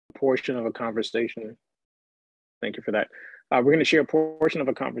portion of a conversation. Thank you for that. We're going to share a portion of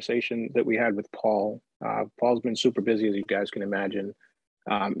a conversation that we had with Paul. Paul's been super busy, as you guys can imagine,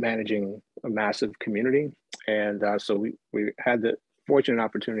 managing a massive community. And so we had the fortunate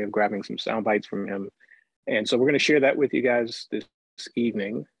opportunity of grabbing some sound bites from him. And so we're going to share that with you guys this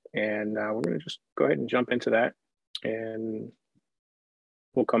evening. And we're going to just go ahead and jump into that. And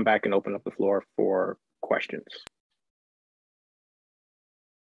we'll come back and open up the floor for questions.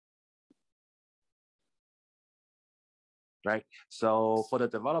 Right. So for the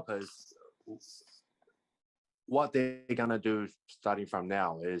developers, what they're gonna do starting from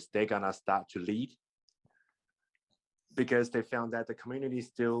now is they're gonna start to lead, because they found that the community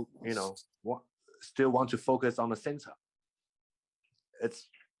still, still want to focus on the center. It's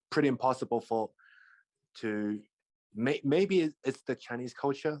pretty impossible maybe it's the Chinese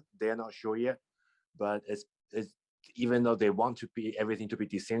culture. They're not sure yet, but it's even though they want everything to be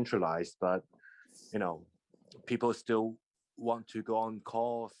decentralized, but people still want to go on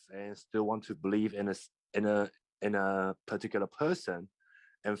calls and still want to believe in a particular person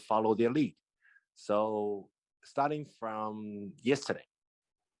and follow their lead. So starting from yesterday,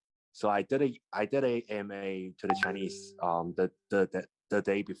 so I did a AMA to the Chinese the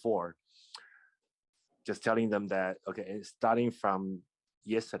day before, just telling them that okay, starting from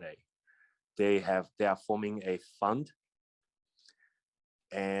yesterday, they are forming a fund,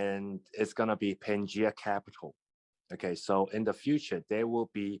 and it's gonna be Pangea Capital. Okay, so in the future, they will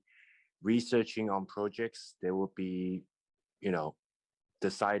be researching on projects. They will be,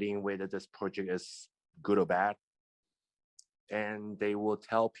 deciding whether this project is good or bad. And they will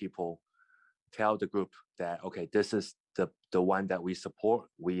tell the group that, okay, this is the one that we support.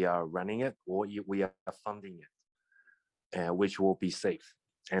 We are running it, or we are funding it, and which will be safe.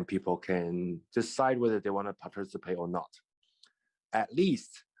 And people can decide whether they want to participate or not. At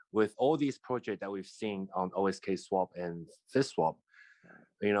least with all these projects that we've seen on FSTSwap and FSTSwap,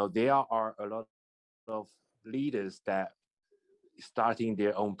 there are a lot of leaders that starting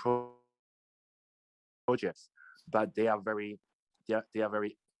their own projects, but they are very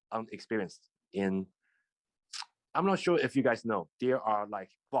unexperienced in. I'm not sure if you guys know, there are like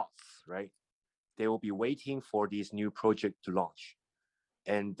bots, right? They will be waiting for these new projects to launch,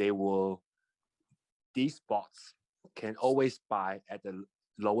 and these bots can always buy at the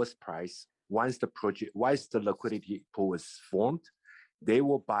lowest price. Once the liquidity pool is formed, they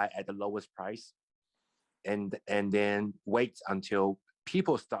will buy at the lowest price, and then wait until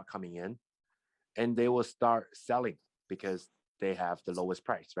people start coming in, and they will start selling because they have the lowest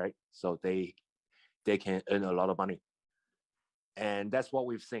price, right? So they can earn a lot of money. And that's what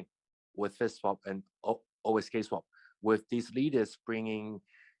we've seen with FSTSwap and FSTSwap, with these leaders bringing,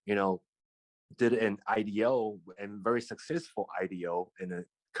 did an IDO and very successful IDO in the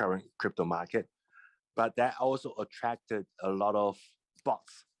current crypto market, but that also attracted a lot of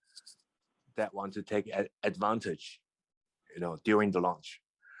bots that want to take advantage, during the launch.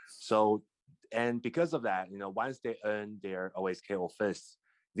 So, and because of that, once they earn their OSK or FIS,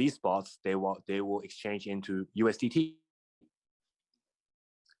 these bots, they will exchange into USDT.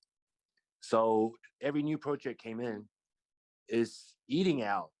 So every new project came in is eating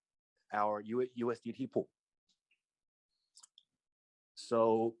out our USDT pool.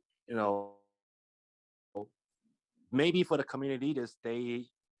 So, maybe for the community leaders,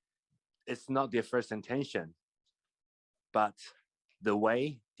 it's not their first intention, but the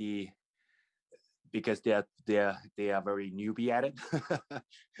way because they are very newbie at it.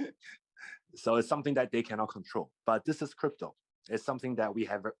 So it's something that they cannot control. But this is crypto. It's something that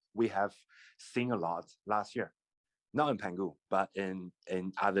we have seen a lot last year, not in Pangu, but in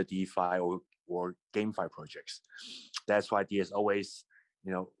other DeFi or GameFi projects. That's why there's always,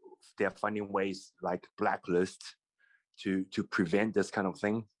 they're finding ways like blacklist to prevent this kind of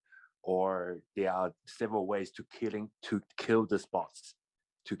thing, or there are several ways to kill these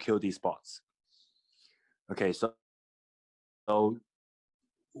bots. Okay, so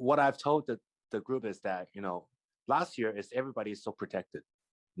what I've told the group is that, last year is everybody is so protected.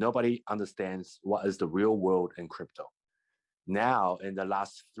 Nobody understands what is the real world in crypto. Now, in the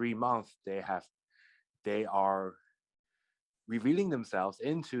last 3 months, they are revealing themselves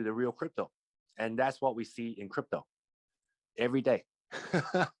into the real crypto. And that's what we see in crypto every day.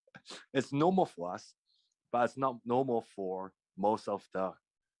 It's normal for us, but it's not normal for most of the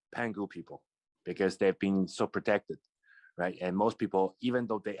Pangu people because they've been so protected, right? And most people, even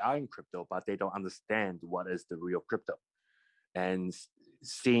though they are in crypto, but they don't understand what is the real crypto. And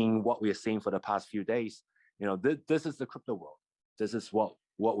seeing what we are seeing for the past few days, this is the crypto world. This is what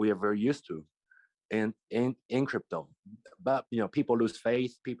we are very used to. in crypto. But people lose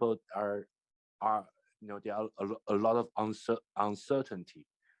faith. People are there are a lot of uncertainty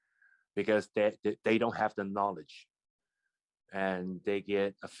because they don't have the knowledge, and they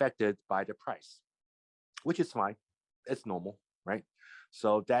get affected by the price, which is fine. It's normal, right?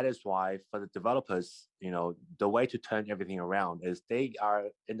 So that is why for the developers, the way to turn everything around is they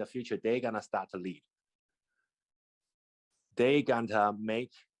are in the future, they're gonna start to lead. They gonna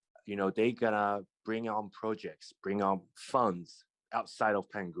make, they gonna bring on projects, bring on funds outside of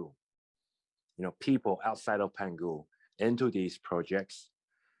Pangu, people outside of Pangu into these projects.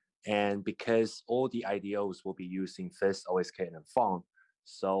 And because all the IDOs will be using FIST, OSK, and Fund,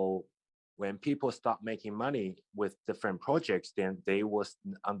 so when people start making money with different projects, then they will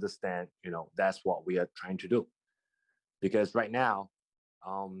understand, that's what we are trying to do. Because right now,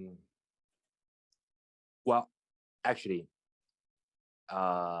 well, actually,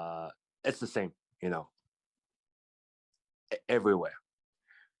 it's the same, everywhere.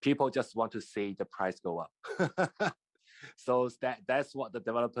 People just want to see the price go up. So that's what the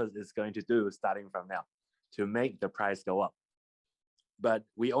developers is going to do starting from now, to make the price go up. But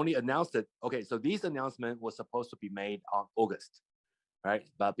we only announced it. Okay, so this announcement was supposed to be made on August, right?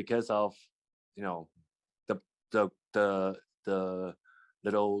 But because of the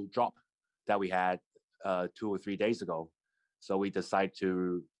little drop that we had 2 or 3 days ago, so we decided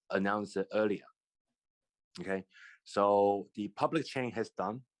to announce it earlier. Okay, so the public chain has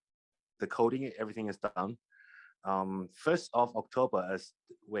done the coding, everything is done. 1st of October is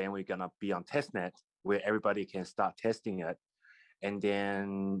when we're gonna be on testnet, where everybody can start testing it. And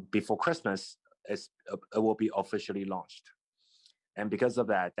then before Christmas, it will be officially launched. And because of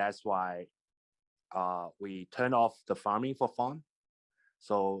that, that's why we turn off the farming for fund.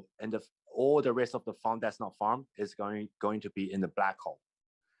 So all the rest of the fund that's not farmed is going to be in the black hole,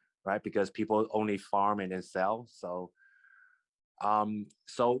 right? Because people only farm and then sell. So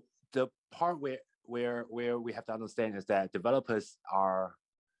so the part where we have to understand is that developers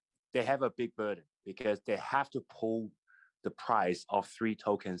they have a big burden because they have to pull the price of 3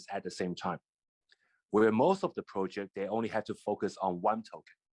 tokens at the same time. Where most of the project, they only have to focus on 1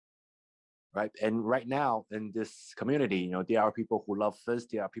 token, right? And right now in this community, there are people who love FIST,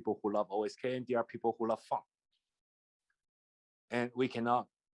 there are people who love OSK, and there are people who love Fund. And we cannot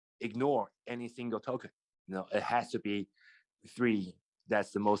ignore any single token. It has to be 3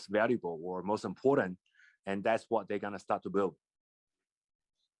 that's the most valuable or most important, and that's what they're gonna start to build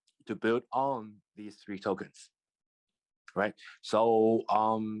on these 3 tokens, right? So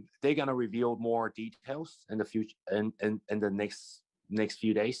they're gonna reveal more details in the future, in the next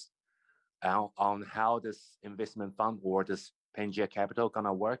few days, on how this investment fund or this Pangea Capital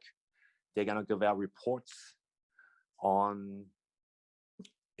gonna work. They're gonna give out reports on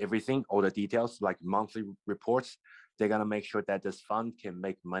everything, all the details, like monthly reports. They're gonna make sure that this fund can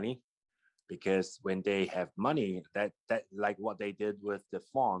make money, because when they have money, that like what they did with the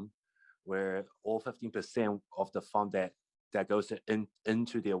fund, where all 15% of the fund that goes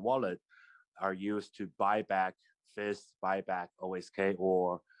into their wallet are used to buy back FIST, buy back OSK,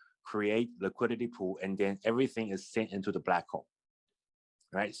 or create liquidity pool, and then everything is sent into the black hole,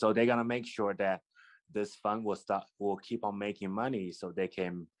 right? So they're gonna make sure that this fund will keep on making money, so they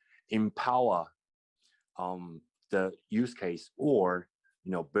can empower the use case or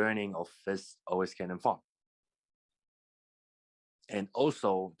burning of FIST, OSK, and Fund, and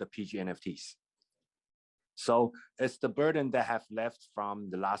also the PG NFTs. So it's the burden that have left from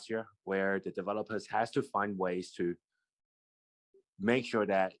the last year, where the developers has to find ways to make sure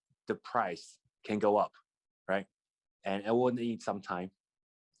that the price can go up, right? And it will need some time,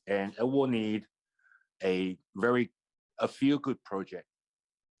 and it will need a few good project,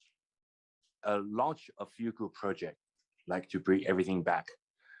 launch a few good project, like to bring everything back.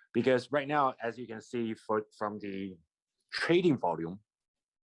 Because right now, as you can see from the trading volume,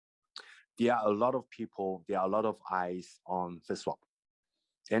 there are a lot of people, there are a lot of eyes on FSTSwap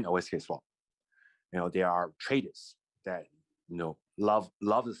and OSK swap. There are traders that love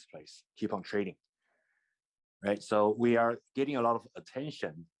this place, keep on trading, right? So we are getting a lot of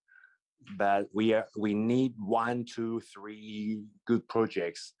attention, but we need 1, 2, 3 good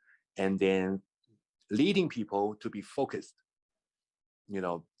projects, and then leading people to be focused.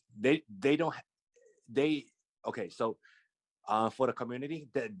 Okay, so for the community,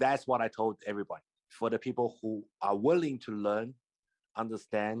 that's what I told everybody. For the people who are willing to learn,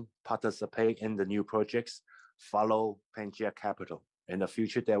 understand, participate in the new projects, follow Pangea Capital. In the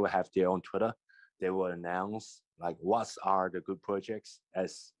future, they will have their own Twitter. They will announce like what are the good projects,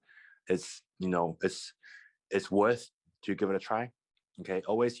 as it's worth to give it a try. Okay,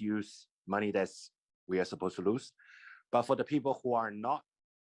 always use money that's we are supposed to lose. But for the people who are not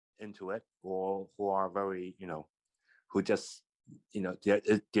into it, or who are very, who just,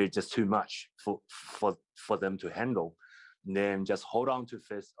 they're just too much for them to handle, then just hold on to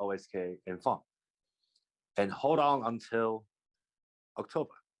FIST, OSK, and FON, and hold on until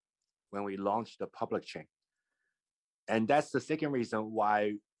October, when we launch the public chain. And that's the second reason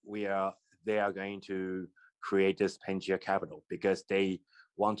why they are going to create this Pangea Capital, because they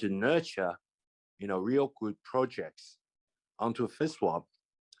want to nurture, real good projects onto FSTSwap,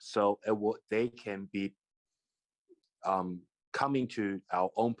 so they can be coming to our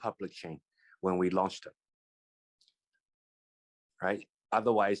own public chain when we launch them, right?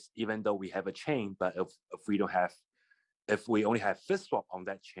 Otherwise, even though we have a chain, but if we only have FSTSwap on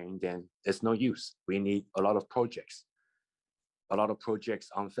that chain, then it's no use. We need a lot of projects on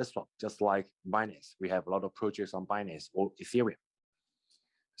FSTSwap, just like Binance. We have a lot of projects on Binance or Ethereum.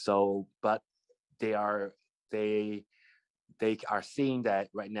 So, but they are seeing that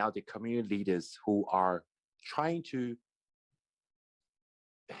right now, the community leaders who are trying to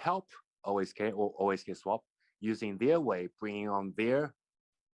help OSK or OSK Swap using their way, bringing on their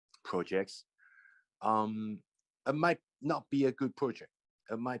projects, it might not be a good project.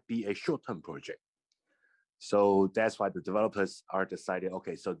 It might be a short-term project. So that's why the developers are deciding,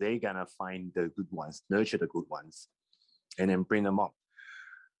 okay, so they're gonna find the good ones, nurture the good ones, and then bring them up.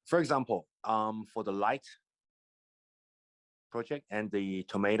 For example, for the Light project and the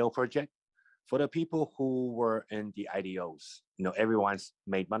Tomato project, for the people who were in the IDOs, everyone's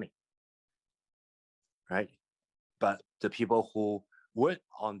made money, right? But the people who weren't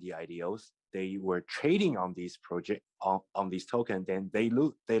on the IDOs, they were trading on these projects, on these tokens, then they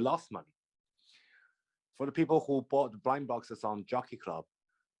lost money. For the people who bought the blind boxes on Jockey Club,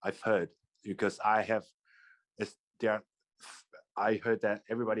 I've heard, because I heard that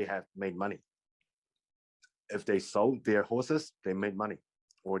everybody have made money. If they sold their horses, they made money,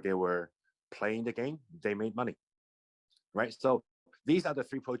 or they were playing the game, they made money, right? So these are the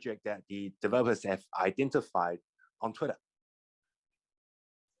three projects that the developers have identified on Twitter.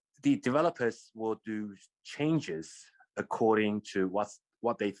 The developers will do changes according to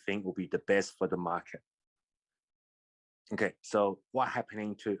what they think will be the best for the market. Okay, so what's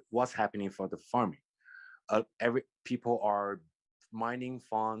happening for the farming? People are mining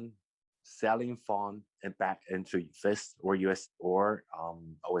FON, selling FON, and back into FIST or US or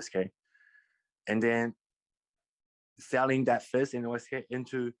OSK, and then selling that FIST and OSK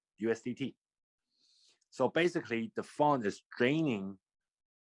into USDT. So basically, the FON is draining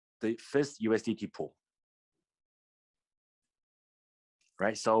the FIST USDT pool,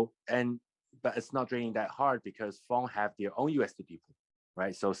 right? So but it's not draining that hard, because FON have their own USDT pool,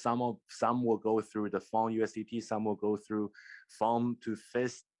 right? So some will go through the FON USDT, some will go through FON to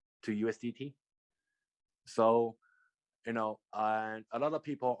FIST to USDT. So, and a lot of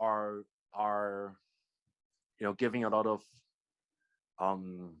people are giving a lot of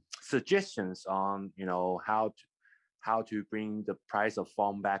suggestions on how to bring the price of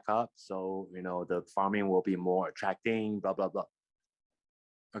FON back up, so the farming will be more attracting, blah blah blah.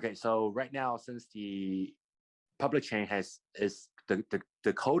 Okay, so right now, since the public chain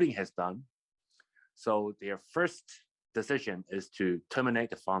the coding has done, so their first decision is to terminate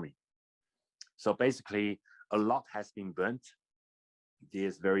the farming. So basically, a lot has been burnt.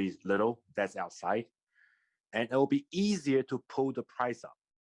 There's very little that's outside, and it will be easier to pull the price up.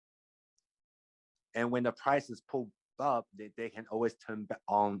 And when the price is pulled up, they can always turn back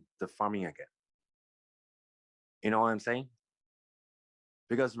on the farming again. You know what I'm saying?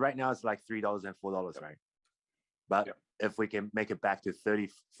 Because right now it's like $3 and $4, right? But if we can make it back to $30,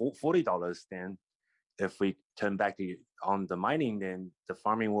 $40, then if we turn back on the mining, then the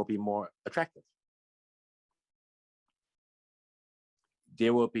farming will be more attractive.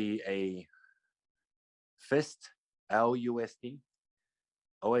 There will be a FIST LUSD,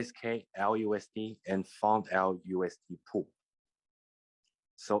 OSK LUSD, and FON LUSD pool.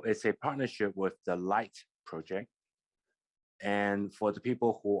 So it's a partnership with the Light project. And for the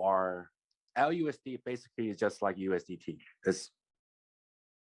people who are LUSD, basically is just like USDT.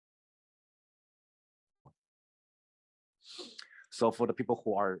 So for the people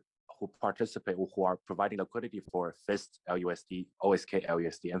who participate, or who are providing liquidity for FIST LUSD, OSK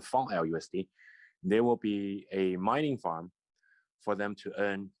LUSD, and FON LUSD, there will be a mining farm for them to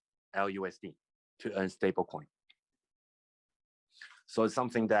earn LUSD, to earn stablecoin. So it's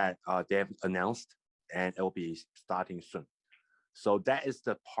something that they have announced, and it will be starting soon. So that is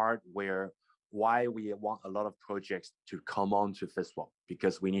the part why we want a lot of projects to come on to FSTSwap,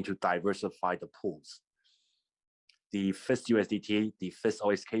 because we need to diversify the pools. the FSTUSDT, the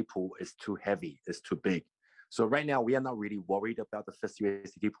FSOSK pool is too heavy, it's too big. So right now we are not really worried about the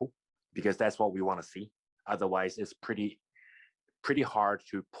FSTUSDT pool because that's what we want to see. Otherwise, it's pretty hard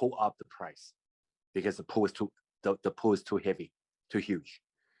to pull up the price because the pool is too heavy, too huge.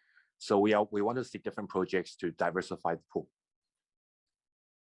 So we want to see different projects to diversify the pool.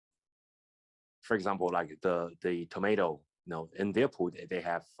 For example, like the tomato, in their pool they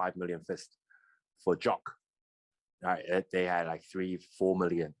have 5 million fist. For Jock, right, they had like 3-4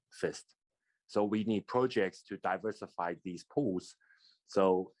 million fist. So we need projects to diversify these pools,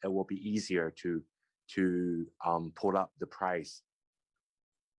 so it will be easier to pull up the price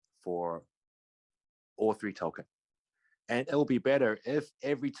for all 3 tokens. And it will be better if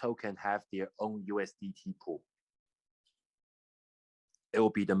every token have their own USDT pool. It will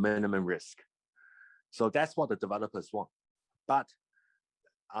be the minimum risk. So that's what the developers want. But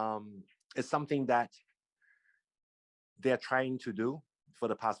it's something that they're trying to do for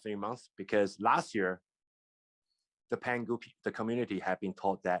the past 3 months, because last year, the Pangu, the community have been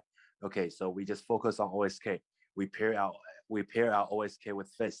taught that, okay, so we just focus on OSK. We pair our OSK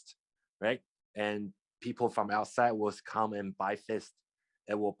with FIST, right? And people from outside will come and buy FIST.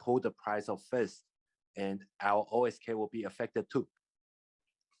 It will pull the price of FIST, and our OSK will be affected too.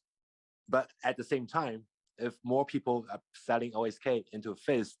 But at the same time, if more people are selling OSK into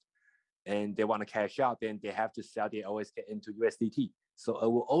FIST and they want to cash out, then they have to sell their OSK into USDT. So it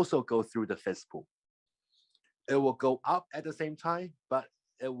will also go through the FIST pool. It will go up at the same time, but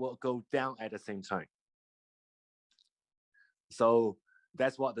it will go down at the same time. So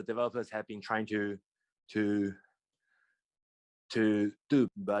that's what the developers have been trying to do,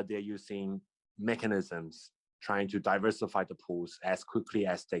 but they're using mechanisms trying to diversify the pools as quickly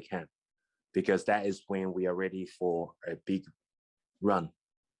as they can, because that is when we are ready for a big run.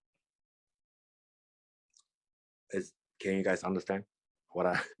 Can you guys understand what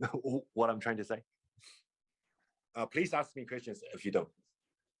I'm trying to say? Please ask me questions if you don't.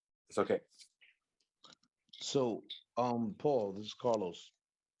 It's okay. So, Paul, this is Carlos.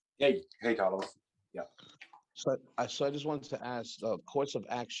 Hey, Carlos. Yeah. So I just wanted to ask, course of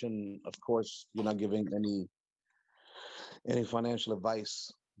action. Of course, you're not giving any financial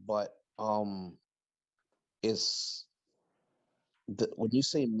advice, but is when you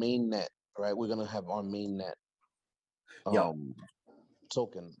say mainnet, right? We're gonna have our mainnet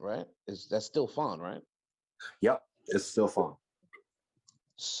token, right? That's still fun, right? Yep, it's still fun.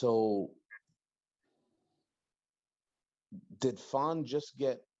 So did FON just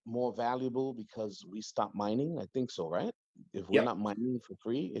get more valuable because we stopped mining? I think so, right? If we're not mining for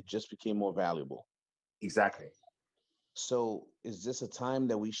free, it just became more valuable. Exactly. So is this a time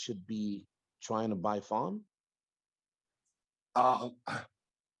that we should be trying to buy FON? I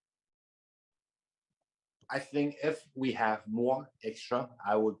think if we have more extra,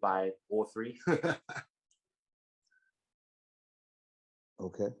 I would buy all 3.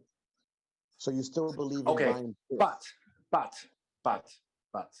 Okay. So you still believe in buying? But.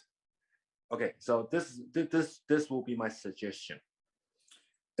 Okay, so this will be my suggestion.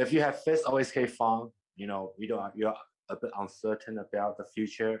 If you have FIST OSK FON, you're a bit uncertain about the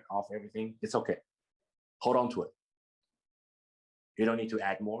future of everything, it's okay. Hold on to it. You don't need to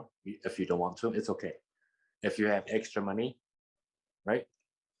add more if you don't want to. It's okay. If you have extra money, right?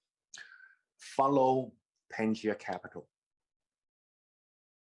 Follow Pangea Capital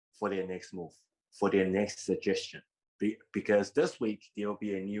for their next move, for their next suggestion. Because this week there will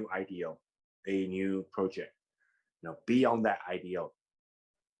be a new IDO, a new project. Be on that IDO.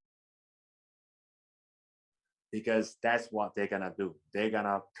 Because that's what they're gonna do. They're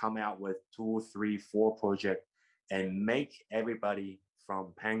gonna come out with 2, 3, 4 projects and make everybody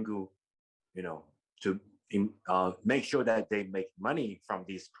from Pangu, to make sure that they make money from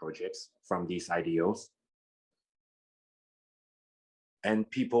these projects, from these IDOs. And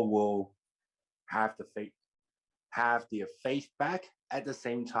people will have their faith back. At the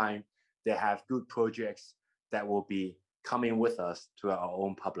same time, they have good projects that will be coming with us to our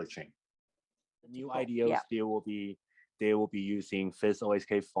own public chain. The new IDOs, they will be using FIST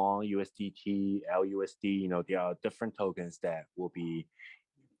OSK FON, USDT, LUSD. There are different tokens that will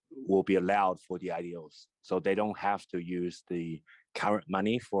be allowed for the IDOs. So they don't have to use the current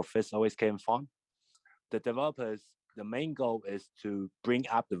money for FIST OSK and FON. The developers, the main goal is to bring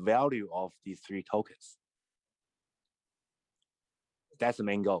up the value of these 3 tokens. That's the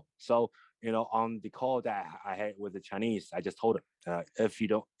main goal. So, on the call that I had with the Chinese, I just told them, if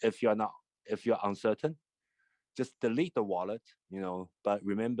you're uncertain, just delete the wallet, but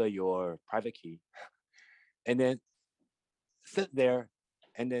remember your private key, and then sit there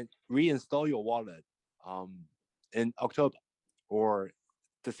and then reinstall your wallet in October or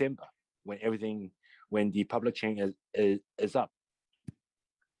December, when the public chain is up.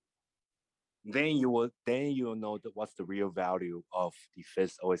 Then you'll know what's the real value of the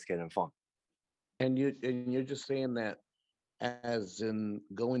FIS OSKN fund. And you're just saying that as in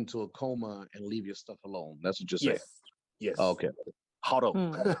go into a coma and leave your stuff alone. That's what you're saying. Yes. Oh, okay. Hodl.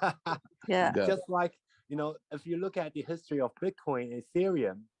 Yeah. Just like, if you look at the history of Bitcoin and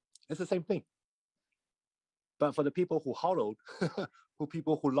Ethereum, it's the same thing. But for the people who hodled,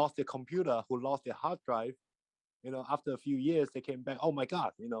 people who lost their computer, who lost their hard drive, after a few years, they came back. Oh my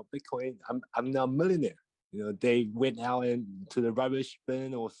God, Bitcoin, I'm now a millionaire. They went out into the rubbish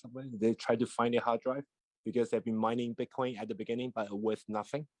bin or something. They tried to find their hard drive because they've been mining Bitcoin at the beginning, but with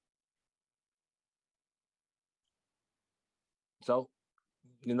nothing. So,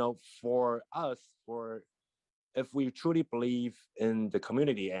 for us, if we truly believe in the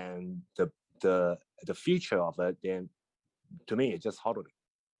community and the future of it, then to me, it's just hodling.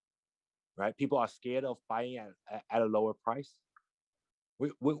 Right? People are scared of buying at a lower price,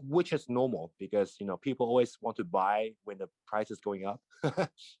 which is normal because people always want to buy when the price is going up.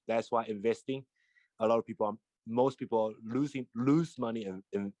 That's why investing, most people lose money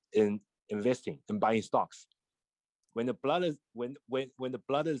in investing and buying stocks. When the blood is when the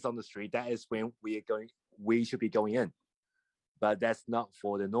blood is on the street, that is when we should be going in. But that's not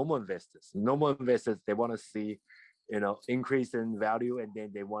for the normal investors. Normal investors, they want to see increase in value, and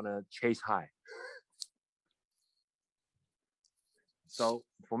then they want to chase high. So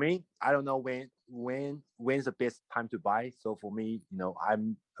for me, I don't know when's the best time to buy. So for me,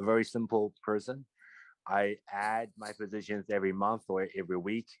 I'm a very simple person. I add my positions every month or every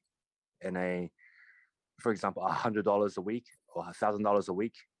week, and for example, $100 a week or $1,000 a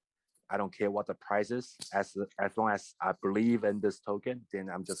week. I don't care what the price is, as long as I believe in this token, then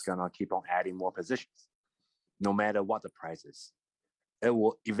I'm just gonna keep on adding more positions. No matter what the price is, it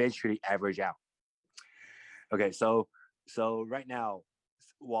will eventually average out. Okay, so right now,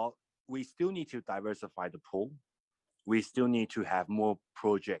 while we still need to diversify the pool, we still need to have more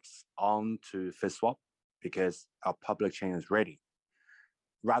projects onto FSTSwap because our public chain is ready.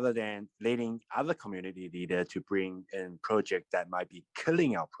 Rather than letting other community leaders to bring in projects that might be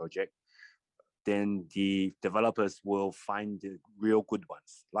killing our project, then the developers will find the real good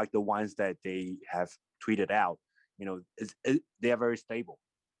ones, like the ones that they have tweeted out. They are very stable.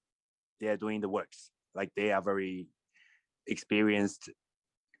 They are doing the works. Like they are very experienced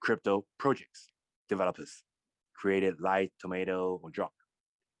crypto projects developers, created like Tomato or Drop.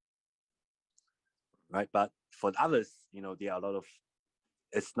 Right, but for the others, there are a lot of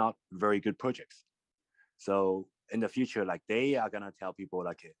it's not very good projects. So in the future, like they are gonna tell people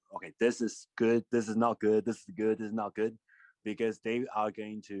like, okay, this is good, this is not good, this is good, this is not good, because they are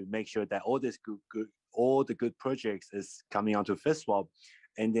going to make sure that all the good projects is coming onto FSTSwap,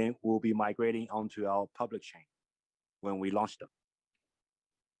 and then we'll be migrating onto our public chain when we launch them.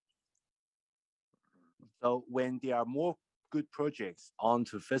 So when there are more good projects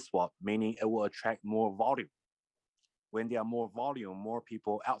onto FSTSwap, meaning it will attract more volume. When there are more volume, more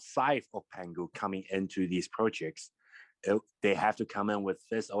people outside of Pangu coming into these projects, they have to come in with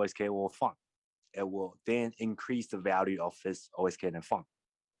FIS OSK or fund. It will then increase the value of FIS OSK and fund.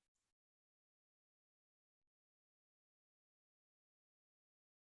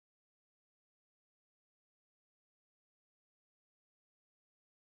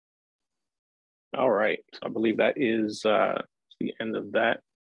 All right, so I believe that is the end of that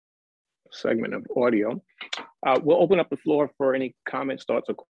segment of audio. We'll open up the floor for any comments, thoughts,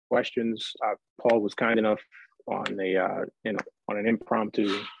 or questions. Paul was kind enough on on an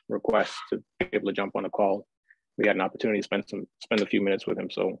impromptu request to be able to jump on a call. We had an opportunity to spend a few minutes with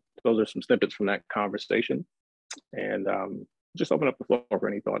him. So those are some snippets from that conversation. And just open up the floor for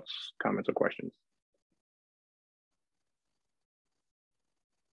any thoughts, comments, or questions.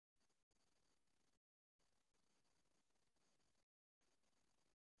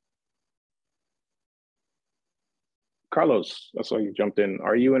 Carlos, I saw you jumped in.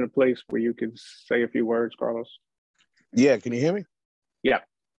 Are you in a place where you could say a few words, Carlos? Yeah, can you hear me? Yeah,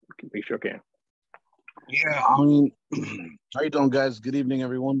 we sure can. Yeah, I mean, how you doing, guys? Good evening,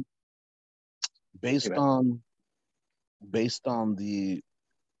 everyone. Based on the,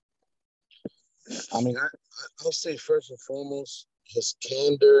 I mean, I'll say first and foremost, his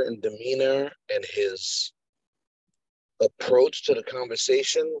candor and demeanor and his approach to the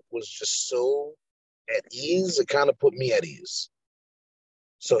conversation was just so at ease. It kind of put me at ease.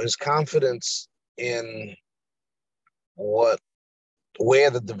 So his confidence in where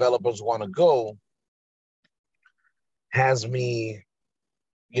the developers want to go has me,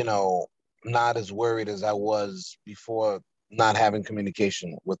 not as worried as I was before not having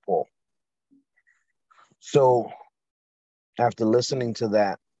communication with Paul. So after listening to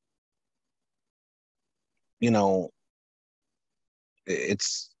that, you know,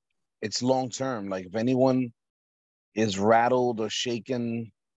 it's long term. Like if anyone is rattled or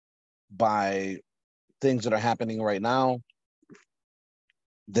shaken by things that are happening right now,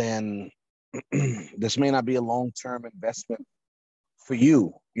 then this may not be a long-term investment for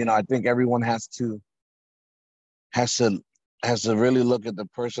you. You know, I think everyone has to really look at the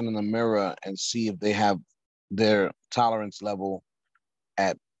person in the mirror and see if they have their tolerance level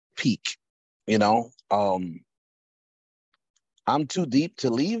at peak. You know, I'm too deep to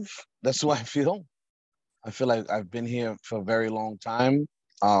leave. That's what I feel. I feel like I've been here for a very long time.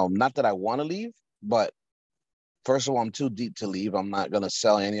 Not that I want to leave, but first of all, I'm too deep to leave. I'm not gonna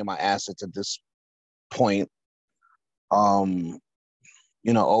sell any of my assets at this point. Um,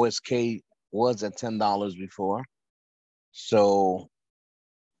 you know, OSK was at $10 before. So,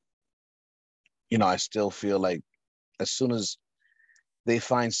 you know, I still feel like as soon as they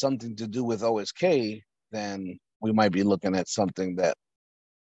find something to do with OSK, then we might be looking at something that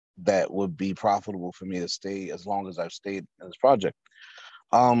would be profitable for me to stay as long as I've stayed in this project.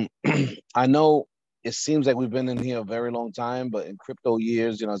 I know it seems like we've been in here a very long time, but in crypto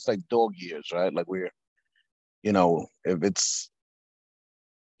years, you know, it's like dog years, right? Like we're, you know, if it's,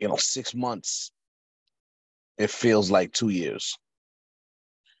 you know, 6 months, it feels like 2 years.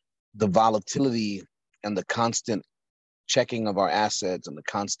 The volatility and the constant checking of our assets and the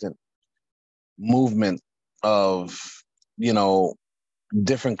constant movement of, you know,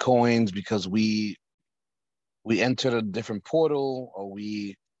 different coins because we entered a different portal or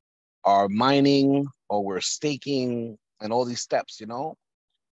we are mining or we're staking and all these steps, you know.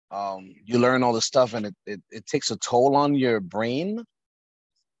 You learn all this stuff and it takes a toll on your brain.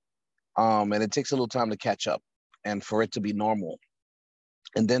 And it takes a little time to catch up and for it to be normal.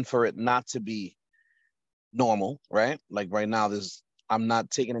 And then for it not to be normal, right? Like right now, I'm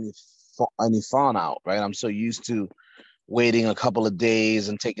not taking any fawn out, right? I'm so used to waiting a couple of days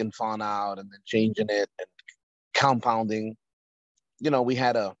and taking fawn out and then changing it and compounding. You know, we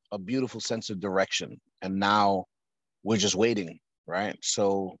had a beautiful sense of direction and now we're just waiting, right?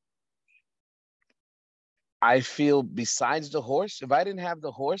 So I feel besides the horse, if I didn't have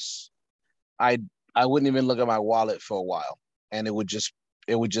the horse, I wouldn't even look at my wallet for a while. And it would just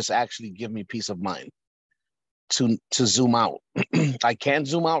actually give me peace of mind to zoom out. I can't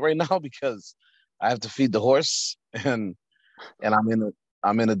zoom out right now because I have to feed the horse and I'm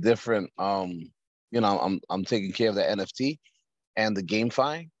in a different you know, I'm taking care of the NFT and the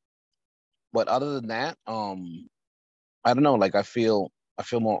GameFi. But other than that, I don't know, like I feel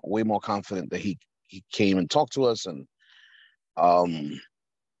way more confident that he came and talked to us and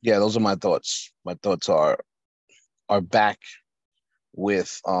yeah, those are my thoughts. My thoughts are back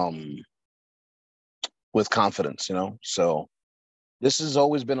with confidence, you know. So this has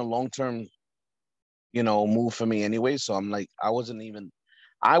always been a long-term, you know, move for me anyway. So I'm like, I wasn't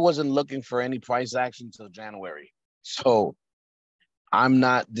looking for any price action until January. So I'm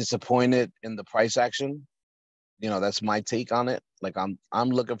not disappointed in the price action. You know, that's my take on it. Like I'm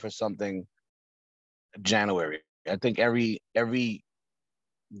looking for something January. I think every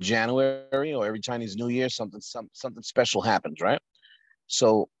January or every Chinese New Year, something special happens, right?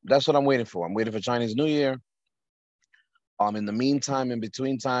 So that's what I'm waiting for. I'm waiting for Chinese New Year. In the meantime, in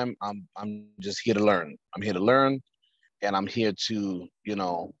between time, I'm just here to learn. I'm here to learn, and I'm here to, you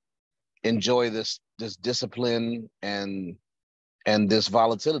know, enjoy this discipline and this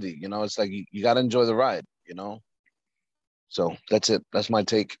volatility. You know, it's like you got to enjoy the ride. You know, so that's it. That's my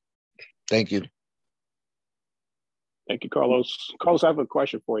take. Thank you. Thank you, Carlos. Carlos, I have a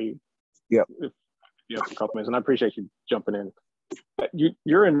question for you. Yep. If you have a couple minutes, and I appreciate you jumping in.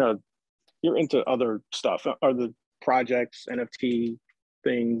 You're into other stuff. Are the projects, NFT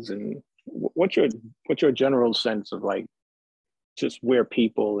things, and what's your general sense of like just where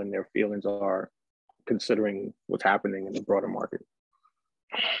people and their feelings are considering what's happening in the broader market?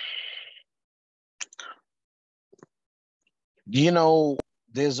 You know,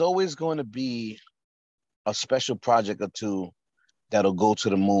 there's always going to be a special project or two that'll go to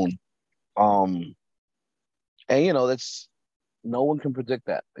the moon. And you know, that's no one can predict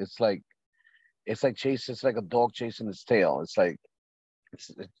that. It's like it's like a dog chasing its tail. It's like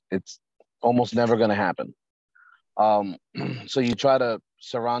it's almost never gonna happen. Um, so you try to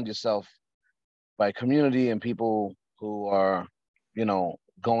surround yourself by community and people who are, you know,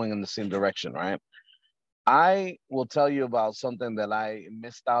 going in the same direction, right? I will tell you about something that I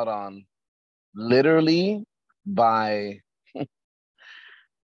missed out on literally by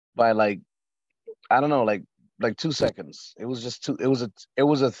like I don't know, like 2 seconds. It was just it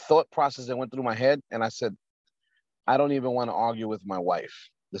was a thought process that went through my head, and I said, I don't even want to argue with my wife.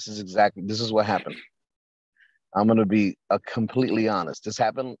 This is what happened. I'm gonna be completely honest. This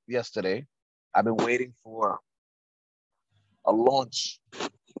happened yesterday. I've been waiting for a launch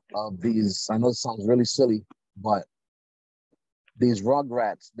of these. I know it sounds really silly, but these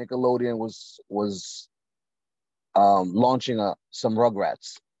Rugrats, Nickelodeon was launching some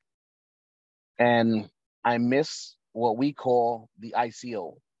Rugrats, and I miss what we call the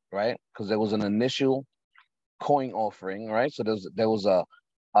ICO, right? Because there was an initial coin offering, right? So there was the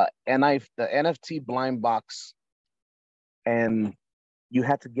NFT blind box, and you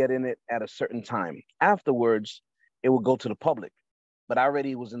had to get in it at a certain time. Afterwards, it would go to the public, but I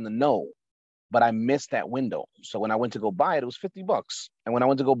already was in the know, but I missed that window. So when I went to go buy it, it was $50. And when I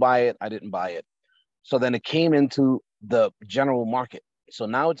went to go buy it, I didn't buy it. So then it came into the general market. So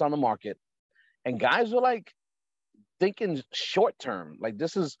now it's on the market, and guys were like thinking short term. Like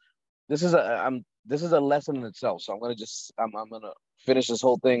this is a lesson in itself. So I'm gonna finish this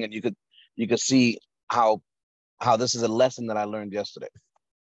whole thing, and you could see how this is a lesson that I learned yesterday.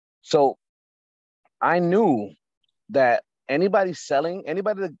 So I knew that anybody that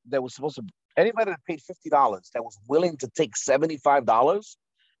paid $50 that was willing to take $75,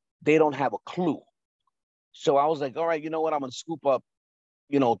 they don't have a clue. So I was like, all right, you know what? I'm gonna scoop up,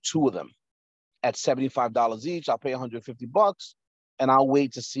 2 of them at $75 each. I'll pay $150, and I'll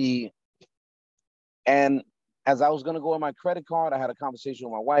wait to see. And as I was gonna go on my credit card, I had a conversation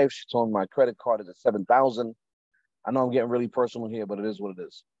with my wife. She told me my credit card is at 7,000. I know I'm getting really personal here, but it is what it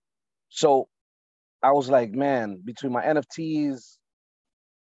is. So I was like, man, between my NFTs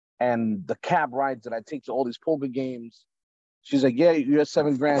and the cab rides that I take to all these poker games, she's like, yeah, you're at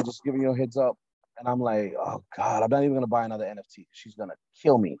 $7,000, just giving you a heads up. And I'm like, oh God, I'm not even gonna buy another NFT. She's gonna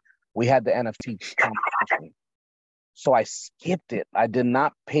kill me. We had the NFT competition. So I skipped it. I did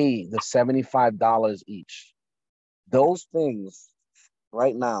not pay the $75 each. Those things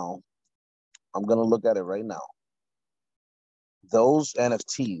right now, I'm gonna look at it right now. Those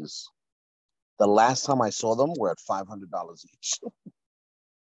NFTs, the last time I saw them were at $500 each.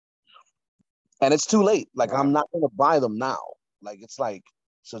 And it's too late. Like, I'm not gonna buy them now.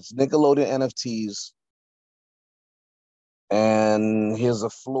 So it's Nickelodeon NFTs. And here's the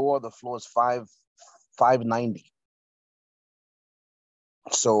floor. The floor is $590.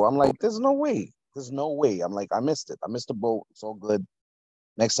 So I'm like, there's no way. There's no way. I'm like, I missed it. I missed the boat. It's all good.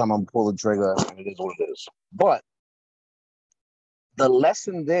 Next time I'm pull the trigger, and it is what it is. But the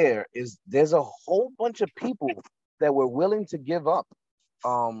lesson there is there's a whole bunch of people that were willing to give up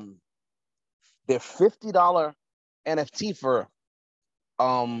their $50 NFT for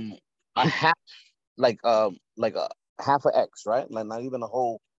a half, like a half a X, right? Like not even a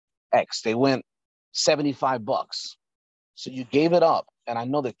whole X. They went $75. So you gave it up, and I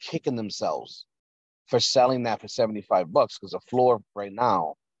know they're kicking themselves for selling that for $75 because the floor right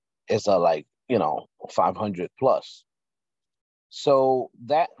now is 500 plus. So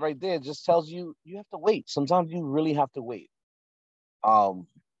that right there just tells you have to wait. Sometimes you really have to wait.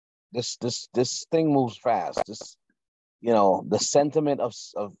 This thing moves fast. The sentiment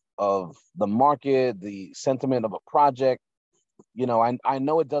of the market, the sentiment of a project. I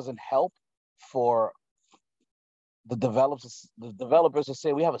know it doesn't help for the developers to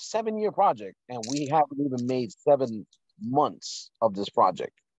say we have a 7-year project and we haven't even made 7 months of this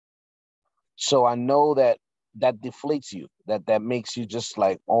project. So I know that deflates you, that makes you just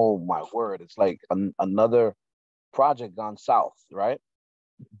like, oh my word, it's like another project gone south, right?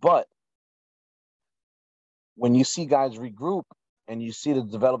 But when you see guys regroup and you see the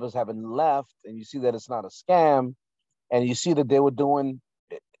developers having left and you see that it's not a scam and you see that they were doing,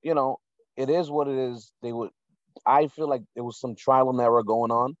 it is what it is. I feel like there was some trial and error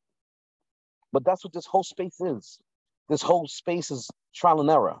going on, but that's what this whole space is. This whole space is trial and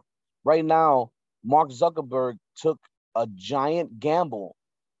error. Right now, Mark Zuckerberg took a giant gamble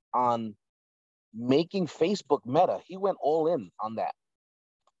on making Facebook Meta. He went all in on that.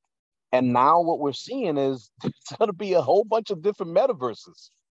 And now what we're seeing is it's going to be a whole bunch of different metaverses.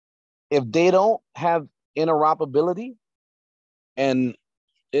 If they don't have interoperability, and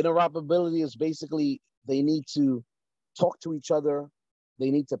interoperability is basically they need to talk to each other. They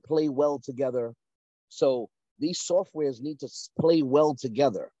need to play well together. So these softwares need to play well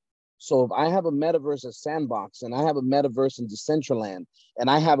together. So if I have a metaverse at Sandbox, and I have a metaverse in Decentraland, and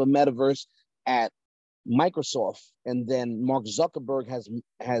I have a metaverse at Microsoft, and then Mark Zuckerberg has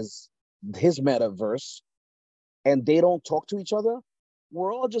his metaverse, and they don't talk to each other,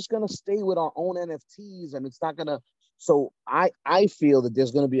 we're all just going to stay with our own NFTs, and it's not going to So I feel that there's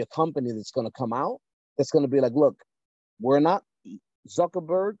going to be a company that's going to come out that's going to be like, look, we're not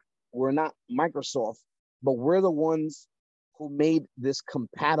Zuckerberg, we're not Microsoft, but we're the ones who made this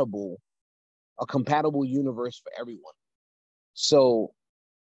a compatible universe for everyone. So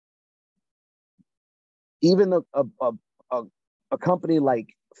even a company like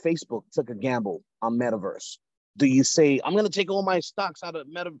Facebook took a gamble on metaverse. Do you say, I'm going to take all my stocks out of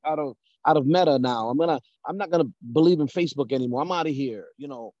Meta now? I'm not going to believe in Facebook anymore. I'm out of here. You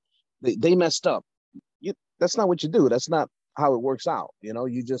know, they messed up. That's not what you do. That's not how it works out. You know,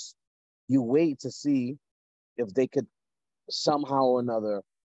 you wait to see if they could somehow or another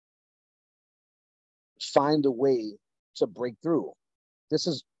find a way to break through. This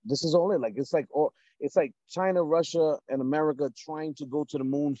is all it. Like it's like China, Russia, and America trying to go to the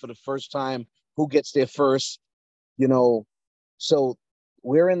moon for the first time. Who gets there first? You know, so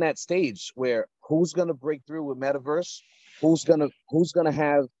we're in that stage where who's gonna break through with metaverse? Who's gonna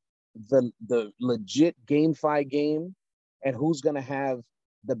have the legit GameFi game, and who's gonna have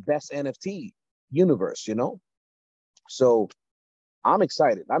the best NFT universe? You know, so I'm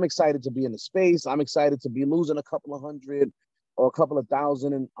excited. I'm excited to be in the space. I'm excited to be losing a couple of hundred or a couple of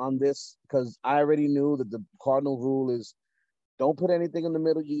thousand on this, because I already knew that the cardinal rule is don't put anything in the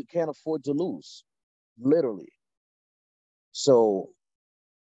middle you can't afford to lose, literally. So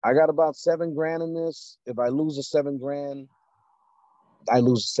I got about $7 grand in this. If I lose the $7 grand, I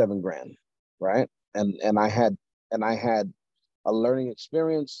lose the $7 grand, right? And I had a learning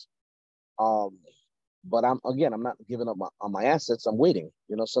experience. But I'm not giving up on my assets. I'm waiting.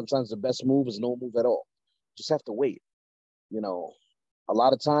 You know, sometimes the best move is no move at all. Just have to wait. You know, a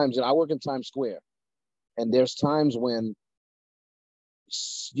lot of times, I work in Times Square, and there's times when,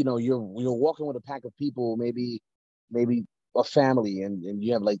 you know, you're walking with a pack of people, maybe a family, and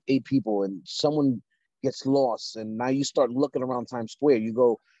you have like 8 people, and someone gets lost, and now you start looking around Times Square. You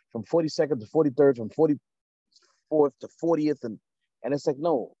go from 42nd to 43rd, from 44th to 40th, and it's like,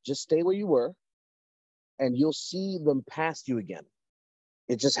 no, just stay where you were, and you'll see them past you again.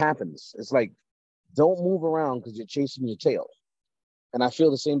 It just happens. It's like, don't move around because you're chasing your tail. And I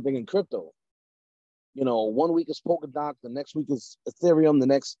feel the same thing in crypto. You know, 1 week is Polkadot, the next week is Ethereum,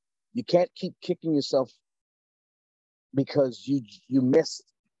 you can't keep kicking yourself because you missed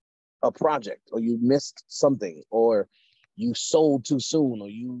a project, or you missed something, or you sold too soon,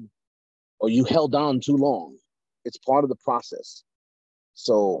 or you held on too long. It's part of the process.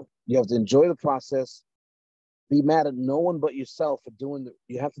 So you have to enjoy the process. Be mad at no one but yourself for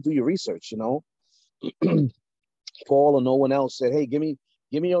you have to do your research, you know. Paul or no one else said, hey, give me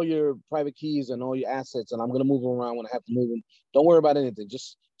all your private keys and all your assets, and I'm going to move them around when I have to move them. Don't worry about anything.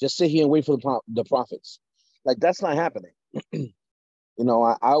 Just sit here and wait for the profits. Like, that's not happening. You know,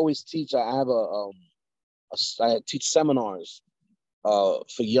 I always teach. I have I teach seminars for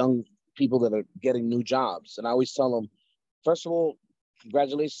young people that are getting new jobs, and I always tell them, first of all,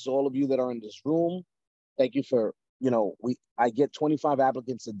 congratulations to all of you that are in this room. Thank you for, you know, I get 25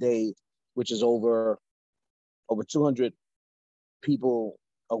 applicants a day, which is over 200 people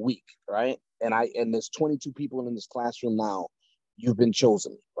a week, right? And there's 22 people in this classroom now. You've been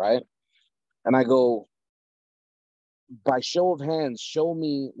chosen, right? And I go, by show of hands, show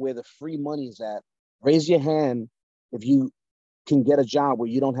me where the free money's at. Raise your hand if you can get a job where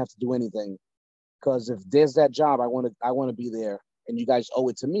you don't have to do anything. Because if there's that job, I want to be there, and you guys owe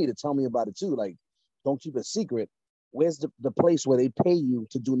it to me to tell me about it too. Like, don't keep it secret. Where's the place where they pay you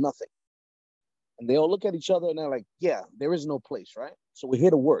to do nothing? And they all look at each other and they're like, yeah, there is no place, right? So we're here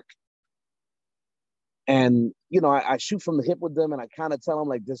to work. And, you know, I shoot from the hip with them, and I kind of tell them,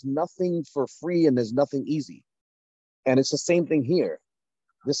 like, there's nothing for free and there's nothing easy. And it's the same thing here.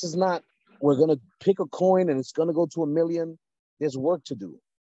 This is not, we're going to pick a coin and it's going to go to 1 million. There's work to do.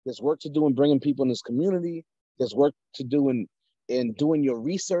 There's work to do in bringing people in this community. There's work to do in doing your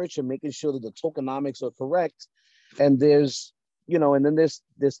research and making sure that the tokenomics are correct. And there's, you know, and then there's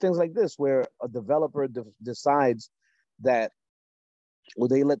things like this where a developer decides that, well,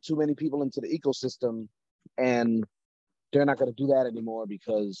 they let too many people into the ecosystem, and they're not going to do that anymore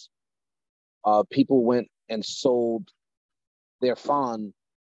because people went and sold their fund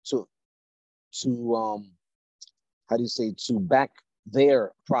to how do you say, to back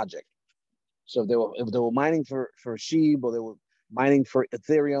their project. So if they were mining for SHIB, or they were mining for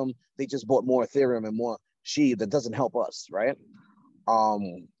Ethereum, they just bought more Ethereum and more SHIB. That doesn't help us, right?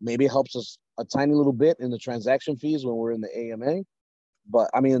 Maybe it helps us a tiny little bit in the transaction fees when we're in the AMA, but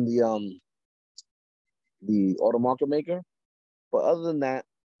I mean the auto market maker. But other than that,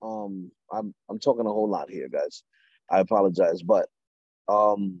 I'm talking a whole lot here, guys. I apologize, but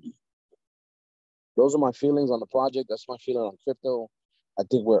those are my feelings on the project. That's my feeling on crypto. I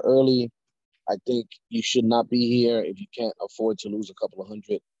think we're early. I think you should not be here if you can't afford to lose a couple of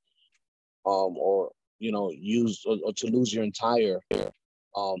hundred, or use or to lose your entire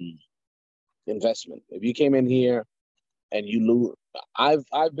investment. If you came in here and you lose,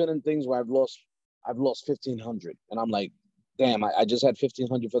 I've been in things where I've lost 1,500, and I'm like, damn, I just had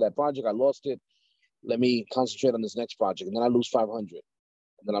 1,500 for that project. I lost it. Let me concentrate on this next project, and then I lose 500, and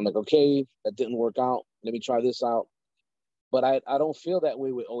then I'm like, okay, that didn't work out. Let me try this out. But I don't feel that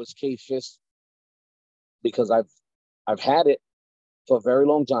way with OSK Fist, because I've had it for a very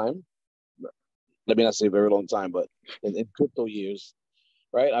long time. Let me not say very long time, but in crypto years,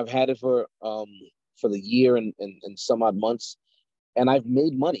 right? I've had it for the year and some odd months, and I've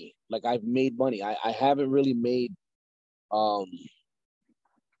made money. Like, I've made money. I haven't really made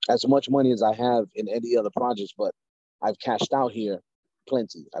as much money as I have in any other projects, but I've cashed out here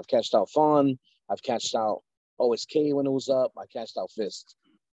plenty. I've cashed out Fawn. I've cashed out OSK when it was up. I cashed out Fist.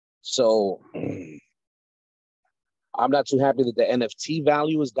 So I'm not too happy that the NFT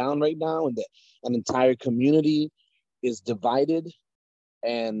value is down right now, and that an entire community is divided,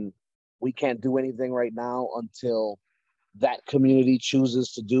 and we can't do anything right now until that community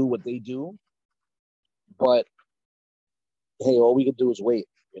chooses to do what they do. But hey, all we can do is wait,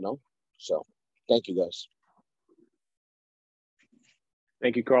 So thank you, guys.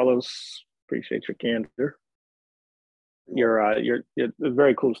 Thank you, Carlos. Appreciate your candor. You're a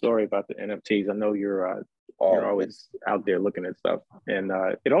very cool story about the NFTs. I know you're always out there looking at stuff, and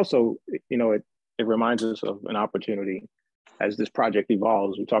it also, it reminds us of an opportunity as this project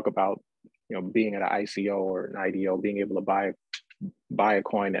evolves. We talk about, being at an ICO or an IDO, being able to buy a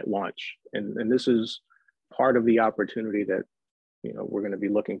coin at launch, and this is part of the opportunity that we're going to be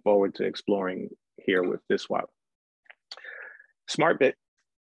looking forward to exploring here with FSTSwap. SmartBit,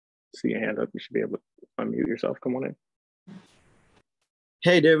 see your hand up. You should be able to unmute yourself. Come on in.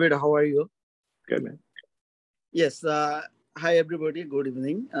 Hey, David, how are you? Good, man. Yes. Hi, everybody. Good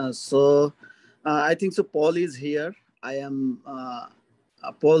evening. I think so. Paul is here. I am.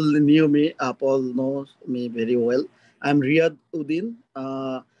 Paul knew me. Paul knows me very well. I'm Riyad Uddin.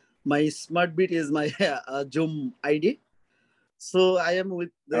 My SmartBit is my Zoom ID. So I am with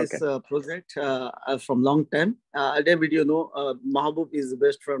this project from long time. David, Mahabub is the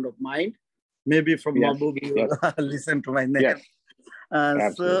best friend of mine. Maybe from Mahabub you listen to my name.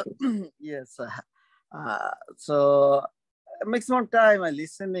 Yes. Yes. So maximum time I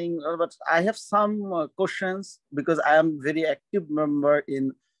listening, but I have some questions because I am very active member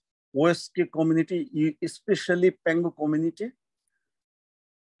in OSK community, especially Pengu community.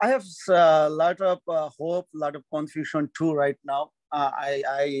 I have a lot of hope, a lot of confusion too right now.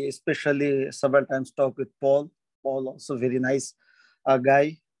 I especially several times talk with Paul. Paul also very nice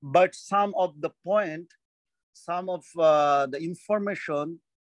guy. But some of the information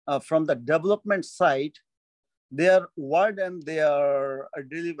from the development side, their word and their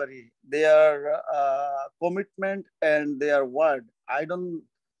delivery, their commitment and their word, I don't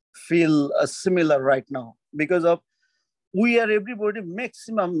feel similar right now because of we are everybody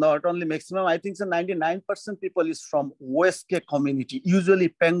maximum, not only maximum, I think so 99% people is from OSK community, usually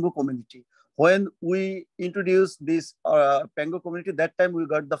Pengu community. When we introduced this Pengu community, that time we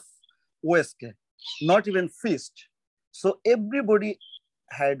got the OSK, not even Fist. So everybody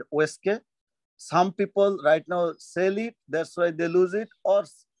had OSK. Some people right now sell it, that's why they lose it. Or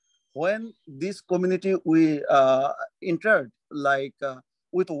when this community we entered, like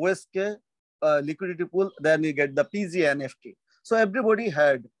with OSK, liquidity pool, then you get the PG NFT. So everybody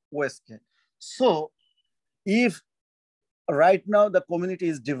had OSK. So if right now the community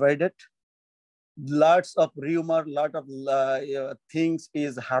is divided, lots of rumor, lot of things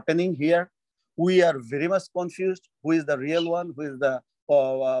is happening here. We are very much confused. Who is the real one? Who is the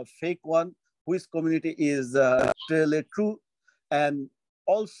fake one? Which community is really true? And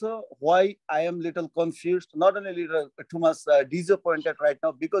also why I am little confused, not only little too much disappointed right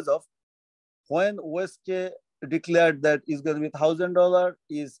now because of when OSK declared that it's going to be $1,000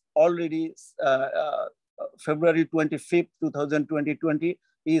 is already February 25th, 2020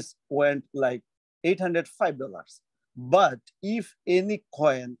 is went like $805. But if any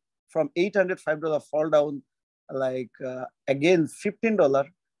coin from $805 fall down like again $15,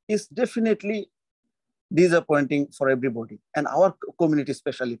 is definitely disappointing for everybody and our community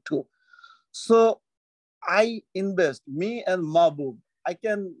especially too. So I invest, me and Mahbub, I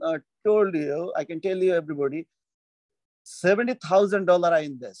can tell you everybody, $70,000 I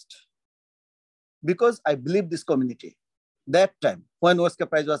invest because I believe this community. That time when OSK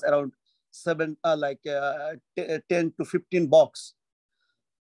price was around 10 to 15 bucks.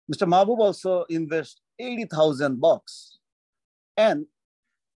 Mr. Mahbub also invest 80,000 bucks. And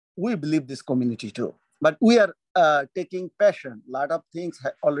we believe this community too. But we are taking passion. A lot of things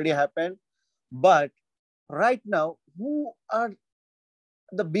already happened. But right now, who are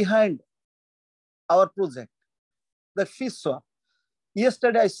the behind our project? The FSTSwap.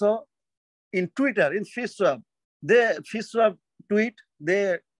 Yesterday I saw in Twitter, in FSTSwap, the FSTSwap tweet,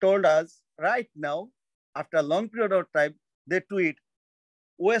 they told us right now, after a long period of time, they tweet,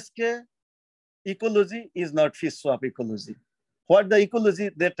 OSK ecology is not FSTSwap ecology. What the ecology,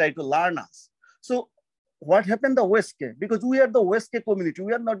 they try to learn us. So what happened to OSK? Because we are the OSK community,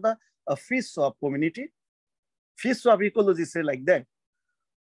 we are not the FSTSwap community. FSTSwap ecology say like that.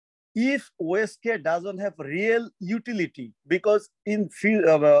 If OSK doesn't have real utility, because in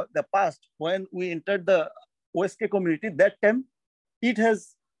the past, when we entered the OSK community, that time it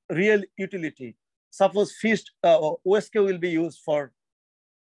has real utility. Suppose OSK will be used for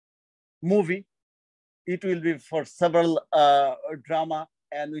movie, it will be for several drama,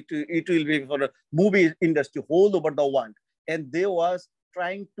 and it will be for the movie industry all over the world. And they was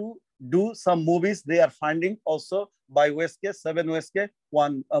trying to do some movies. They are funding also by OSK, 7 OSK,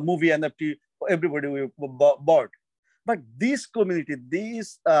 one movie NFT, everybody will bought. But this community,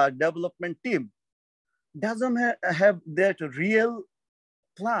 this development team doesn't have that real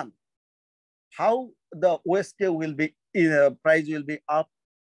plan. How the OSK will be, price will be up,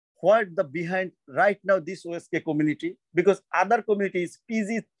 what the behind right now this OSK community, because other communities,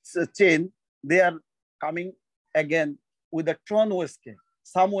 PZ chain, they are coming again with the Tron OSK.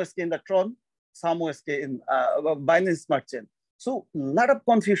 Some OSK in the Tron, some OSK in Binance Smart Chain. So a lot of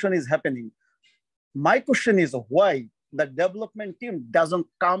confusion is happening. My question is why the development team doesn't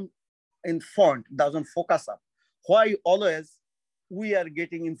come in front, doesn't focus up. Why always we are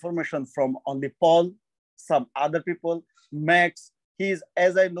getting information from only Paul, some other people, Max. He's,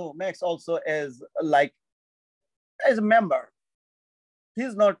 as I know, Max also as a member.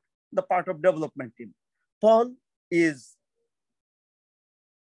 He's not the part of development team. Paul is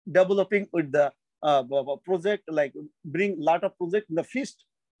developing with the project, like bring a lot of project in the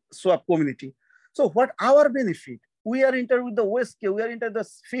FSTSwap community. So what our benefit? We are entered with the OSK, we are entered the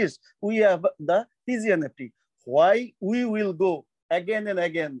FST, we have the PZNFT. Why we will go again and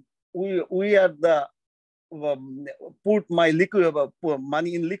again? We are the put my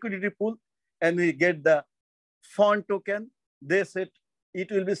money in liquidity pool and we get the fund token. They said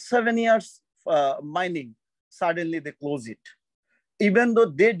it will be 7 years mining. Suddenly they close it. Even though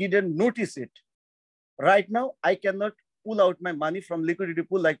they didn't notice it. Right now, I cannot pull out my money from liquidity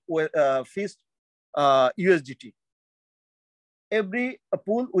pool like FST USDT. Every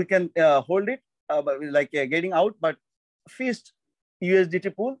pool we can hold it getting out, but FST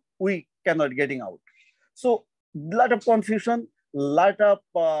USDT pool, we cannot getting out. So a lot of confusion, lot of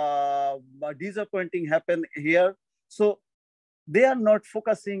disappointing happen here. So they are not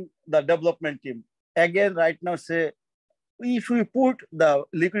focusing the development team. Again, right now say, if we put the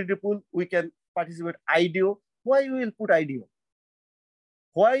liquidity pool, we can participate IDO. Why we will put IDO?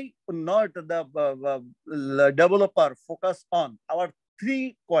 Why not the developer focus on our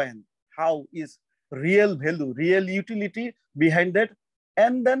 3 coin? How is real value, real utility behind that?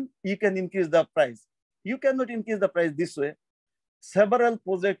 And then you can increase the price. You cannot increase the price this way. Several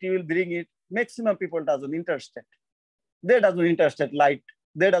projects you will bring it. Maximum people doesn't interested. They doesn't interested light.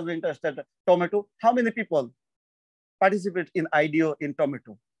 They doesn't interested tomato. How many people participate in IDO in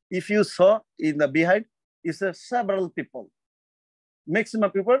tomato? If you saw in the behind, it's several people.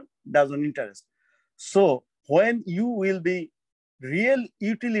 Maximum people doesn't interest. So when you will be real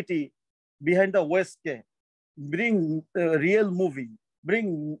utility behind the OSK, bring real movie,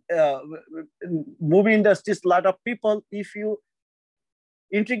 bring movie industries, lot of people, if you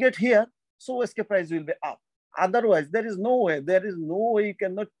integrate here, so OSK price will be up. Otherwise, there is no way you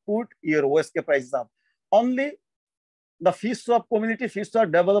cannot put your OSK prices up. Only the FSTSwap community,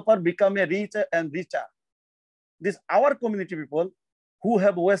 FSTSwap developer become a richer and richer. This our community people who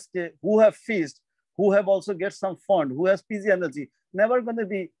have OSK, who have FST, who have also get some fund, who has PZ energy, never going to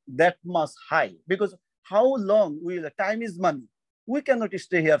be that much high, because how long will time is money. We cannot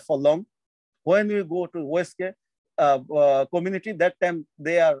stay here for long. When we go to OSK community, that time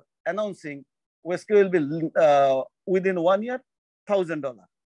they are announcing OSK will be within 1 year, $1,000.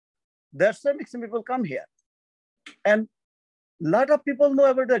 That's why maximum people come here. And a lot of people know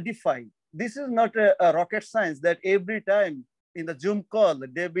about the DeFi. This is not a rocket science that every time in the Zoom call,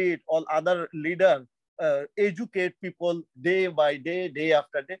 David, all other leaders educate people day by day, day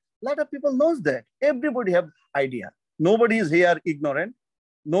after day. A lot of people knows that. Everybody have idea. Nobody is here ignorant.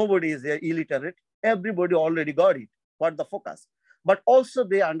 Nobody is here illiterate. Everybody already got it. What the focus? But also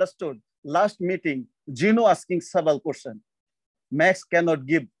they understood last meeting, Gino asking several questions. Max cannot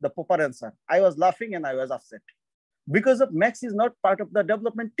give the proper answer. I was laughing and I was upset because of Max is not part of the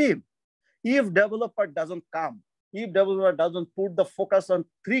development team. If developer doesn't come, if developer doesn't put the focus on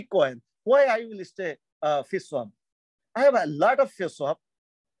 3 coins, why I will stay FSTSwap? I have a lot of FSTSwap,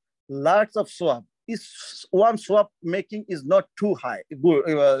 lots of swap. Is one swap making is not too high,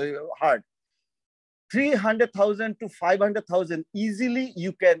 hard. 300,000 to 500,000 easily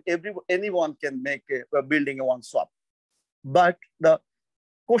you can, anyone can make a building a one swap. But the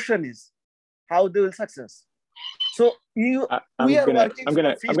question is how they will success. So I'm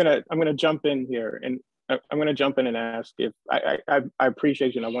gonna jump in here, and I'm gonna jump in and ask if I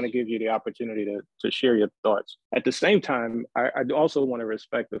appreciate you, and I want to give you the opportunity to share your thoughts. At the same time, I also want to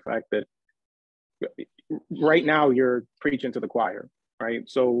respect the fact that right now you're preaching to the choir, right?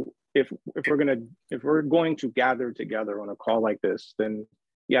 So if we're going to gather together on a call like this, then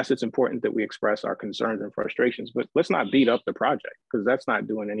yes, it's important that we express our concerns and frustrations, but let's not beat up the project, because that's not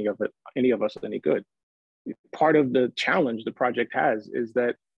doing any of us any good. Part of the challenge the project has is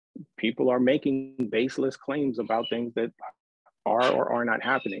that people are making baseless claims about things that are or are not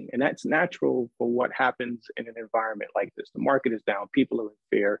happening. And that's natural for what happens in an environment like this. The market is down, people are in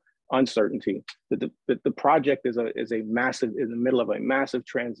fear, uncertainty. The project is in the middle of a massive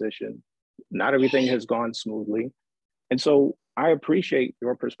transition. Not everything has gone smoothly. And so I appreciate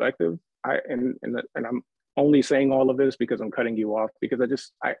your perspective. And I'm only saying all of this because I'm cutting you off, because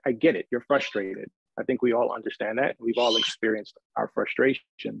I get it. You're frustrated. I think we all understand that. We've all experienced our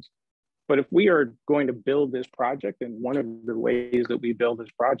frustrations. But if we are going to build this project, and one of the ways that we build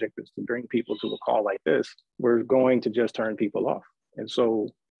this project is to bring people to a call like this, we're going to just turn people off. And so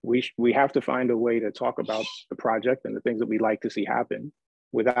we have to find a way to talk about the project and the things that we like to see happen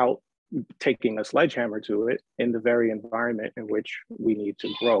without taking a sledgehammer to it in the very environment in which we need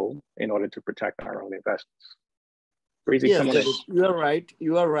to grow in order to protect our own investments. Breezy, yes, David,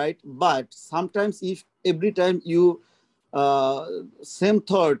 you are right. But sometimes if every time you same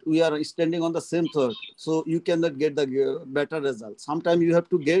thought, we are standing on the same thought, so you cannot get the better result. Sometimes you have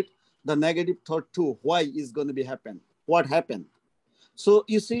to get the negative thought too. Why is going to be happen? What happened? So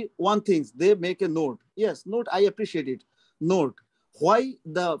you see, one thing, they make a note. Yes, note, I appreciate it. Note, why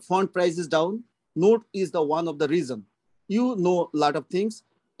the fund price is down? Note is the one of the reason. You know a lot of things.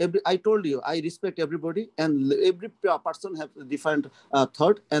 I told you, I respect everybody, and every person have a different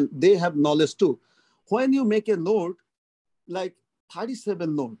thought, and they have knowledge too. When you make a note, like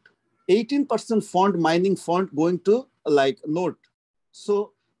 37 note, 18% fund mining fund going to like note.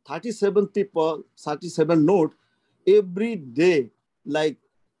 So 37 people, 37 note, every day, like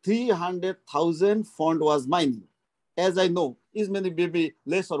 300,000 fund was mining. As I know, is maybe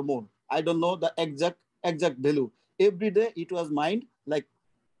less or more. I don't know the exact value. Every day it was mined like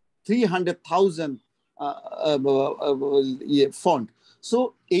 300,000 fund.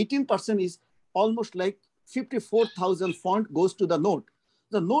 So 18% is almost like 54,000 fund goes to the node.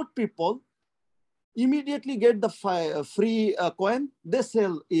 The node people immediately get the free coin. They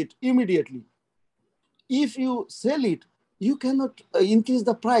sell it immediately. If you sell it, you cannot increase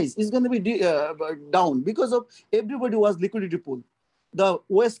the price. It's going to be down because of everybody was liquidity pool. The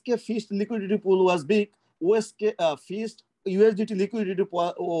OSK Feast liquidity pool was big. OSK Feast USDT liquidity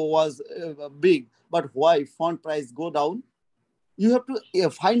pool was big. But why fund price go down? You have to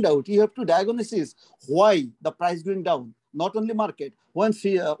find out. You have to diagnose why the price going down. Not only market. When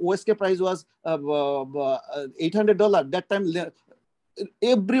OSK price was $800, that time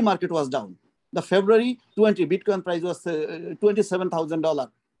every market was down. The February 20 Bitcoin price was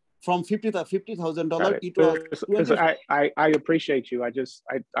 $27,000. From $50,000, it was. I appreciate you. I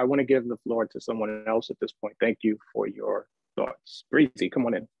want to give the floor to someone else at this point. Thank you for your thoughts. Breezy, come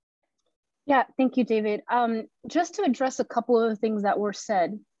on in. Yeah, thank you, David. Just to address a couple of the things that were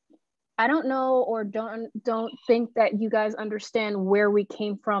said, I don't know or don't think that you guys understand where we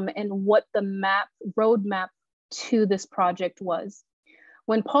came from and what the roadmap to this project was.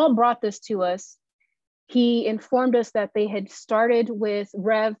 When Paul brought this to us, he informed us that they had started with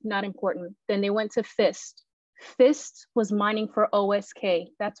Rev, not important. Then they went to Fist. Fist was mining for OSK.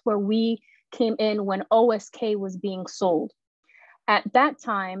 That's where we came in when OSK was being sold. At that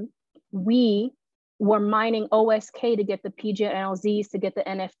time, we were mining OSK to get the PGNLZs, to get the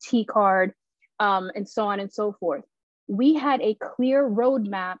NFT card, and so on and so forth. We had a clear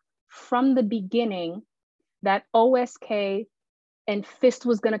roadmap from the beginning that OSK and Fist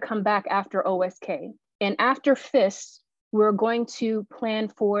was going to come back after OSK. And after Fist, we're going to plan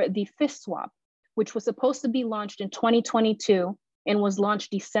for the FSTSwap, which was supposed to be launched in 2022 and was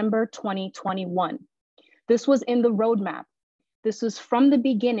launched December 2021. This was in the roadmap. This was from the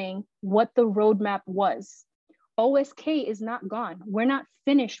beginning what the roadmap was. OSK is not gone. We're not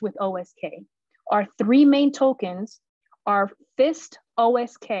finished with OSK. Our three main tokens are FIST,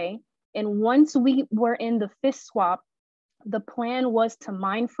 OSK, and once we were in the FSTSwap, the plan was to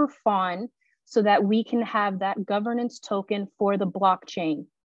mine for FON so that we can have that governance token for the blockchain,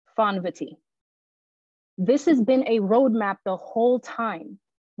 FONVT. This has been a roadmap the whole time.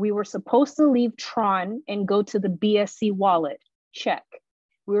 We were supposed to leave Tron and go to the BSC wallet, check.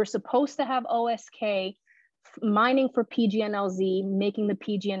 We were supposed to have OSK mining for PGNLZ, making the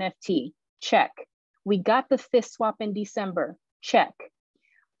PGNFT, check. We got the FSTSwap in December, check.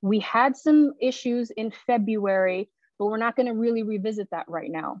 We had some issues in February, but we're not gonna really revisit that right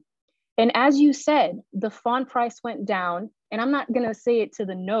now. And as you said, the FON price went down, and I'm not gonna say it to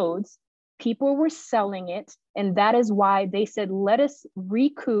the nodes, people were selling it, and that is why they said, let us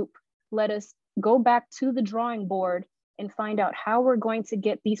recoup, let us go back to the drawing board and find out how we're going to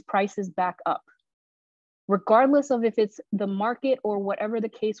get these prices back up. Regardless of if it's the market or whatever the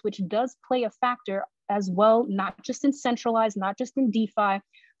case, which does play a factor as well, not just in centralized, not just in DeFi,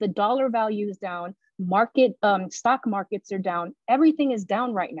 the dollar value is down, stock markets are down, everything is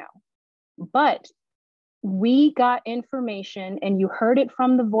down right now. But we got information, and you heard it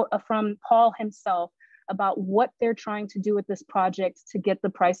from Paul himself about what they're trying to do with this project to get the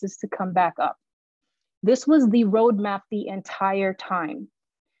prices to come back up. This was the roadmap the entire time.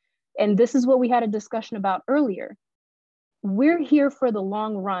 And this is what we had a discussion about earlier. We're here for the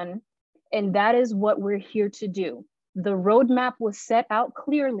long run, and that is what we're here to do. The roadmap was set out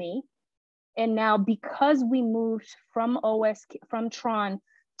clearly, and now because we moved from Tron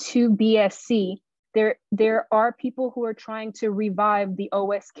to BSC, there are people who are trying to revive the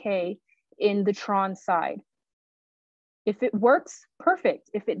OSK in the Tron side. If it works, perfect.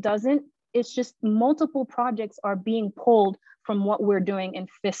 If it doesn't, it's just multiple projects are being pulled from what we're doing in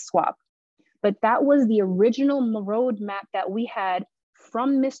FSTSwap. But that was the original roadmap that we had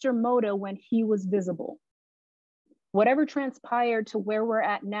from Mr. Moda when he was visible. Whatever transpired to where we're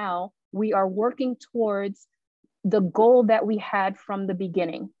at now, we are working towards the goal that we had from the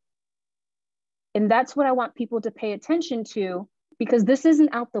beginning. And that's what I want people to pay attention to, because this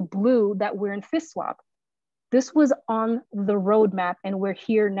isn't out the blue that we're in FSTSwap. This was on the roadmap, and we're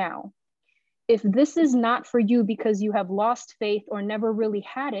here now. If this is not for you because you have lost faith or never really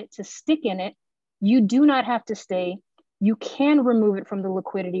had it to stick in it, you do not have to stay. You can remove it from the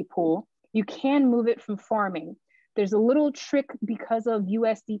liquidity pool. You can move it from farming. There's a little trick because of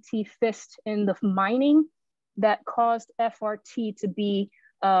USDT FIST in the mining that caused FRT to be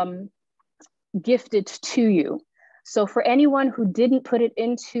gifted to you. So for anyone who didn't put it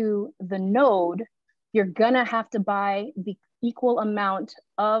into the node, you're gonna have to buy the equal amount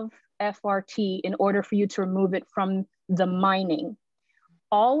of FRT in order for you to remove it from the mining.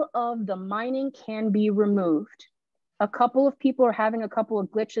 All of the mining can be removed. A couple of people are having a couple of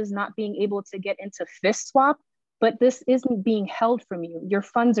glitches not being able to get into FSTSwap, but this isn't being held from you. Your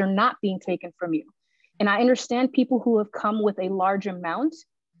funds are not being taken from you. And I understand people who have come with a large amount,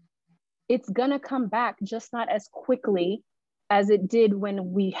 it's gonna come back, just not as quickly as it did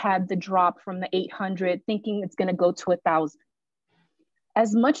when we had the drop from the 800, thinking it's gonna go to 1,000.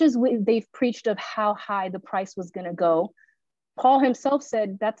 As much as they've preached of how high the price was gonna go, Paul himself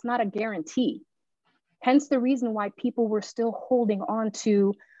said that's not a guarantee. Hence the reason why people were still holding on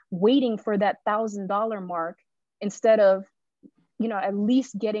to waiting for that $1,000 mark instead of, at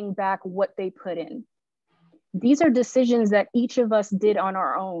least getting back what they put in. These are decisions that each of us did on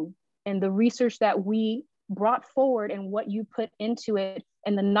our own, and the research that we brought forward and what you put into it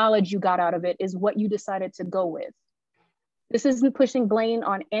and the knowledge you got out of it is what you decided to go with. This isn't pushing blame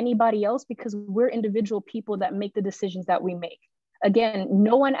on anybody else, because we're individual people that make the decisions that we make. Again,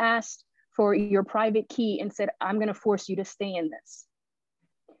 no one asked for your private key and said, I'm gonna force you to stay in this.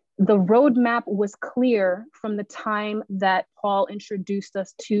 The roadmap was clear from the time that Paul introduced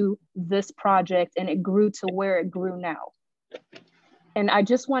us to this project, and it grew to where it grew now. And I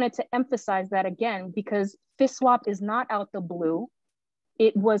just wanted to emphasize that again, because FSTSwap is not out the blue.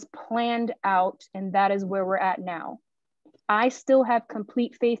 It was planned out, and that is where we're at now. I still have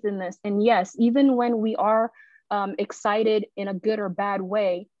complete faith in this. And yes, even when we are excited in a good or bad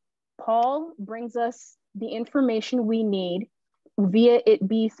way, Paul brings us the information we need, via it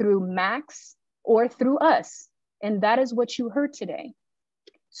be through Max or through us. And that is what you heard today.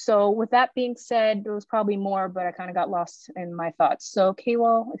 So with that being said, there was probably more, but I kind of got lost in my thoughts. So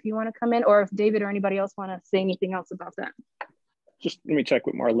K-Wall, if you want to come in, or if David or anybody else want to say anything else about that. Just let me check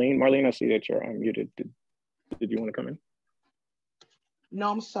with Marlene. Marlene, I see that you're unmuted. Did you want to come in?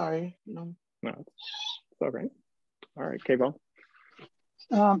 No, I'm sorry. No. No, it's all right. All right, K-Wall.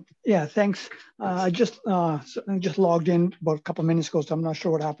 Yeah, thanks. I just logged in about a couple minutes ago, so I'm not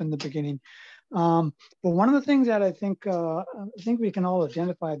sure what happened in the beginning. But one of the things that I think we can all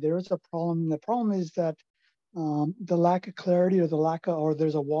identify, there is a problem. The problem is that the lack of clarity, or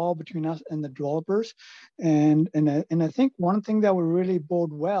there's a wall between us and the developers, and I think one thing that would really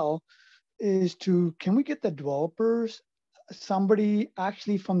bode well is can we get the developers, somebody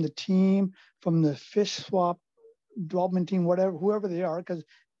actually from the team, from the FSTSwap development team, whoever they are, because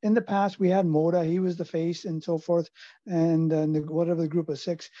in the past we had Moda, he was the face and so forth, and whatever the group of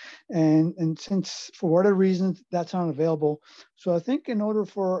six, and since for whatever reason that's not available, so I think in order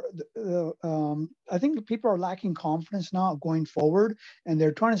for I think people are lacking confidence now going forward, and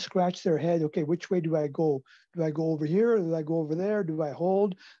they're trying to scratch their head. Okay, which way do I go? Do I go over here? Do I go over there? Do I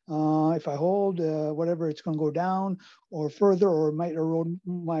hold? If I hold, whatever, it's going to go down or further, or it might erode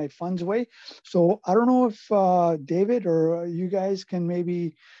my funds away. So I don't know if David or you guys can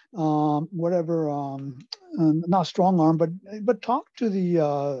maybe not strong arm, but talk to the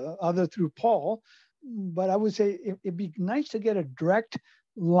other through Paul. But I would say it'd be nice to get a direct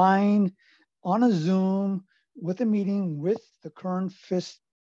line on a Zoom with a meeting with the current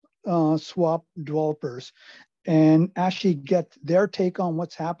FSTSwap developers and actually get their take on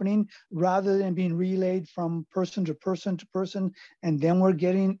what's happening rather than being relayed from person to person to person, and then we're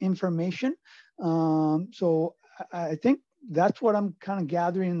getting information. So I think that's what I'm kind of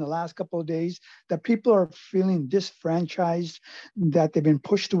gathering in the last couple of days, that people are feeling disfranchised, that they've been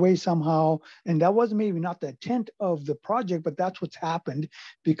pushed away somehow. And that was maybe not the intent of the project, but that's what's happened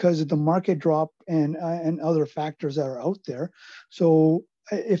because of the market drop and other factors that are out there. So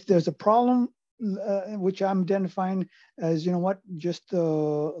if there's a problem, which I'm identifying as, just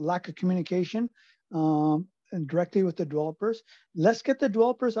lack of communication, and directly with the developers, let's get the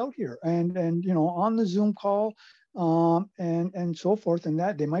developers out here and on the Zoom call, and so forth, and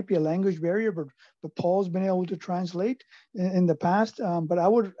that there might be a language barrier, but Paul's been able to translate in the past. But I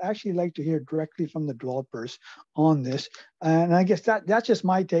would actually like to hear directly from the developers on this. And I guess that's just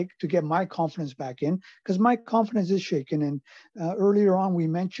my take to get my confidence back in, because my confidence is shaken. And earlier on, we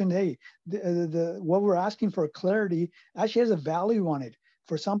mentioned, hey, what we're asking for clarity actually has a value on it.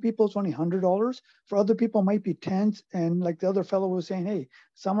 For some people, it's only $100. For other people, it might be tens. And like the other fellow was saying, hey,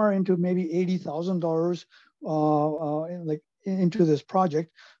 some are into maybe $80,000 into this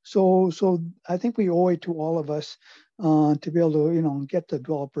project. So I think we owe it to all of us to be able to get the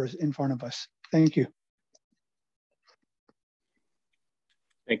developers in front of us. Thank you.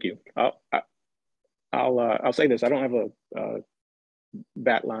 Thank you. I'll say this. I don't have a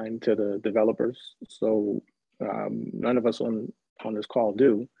bat line to the developers, so none of us on this call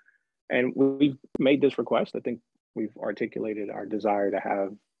do. And we've made this request. I think we've articulated our desire to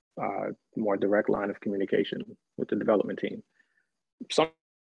have more direct line of communication with the development team. Some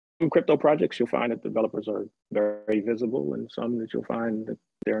crypto projects, you'll find that developers are very visible, and some that you'll find that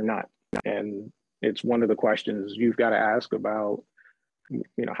they're not. And it's one of the questions you've got to ask about,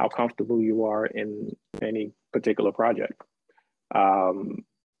 how comfortable you are in any particular project. I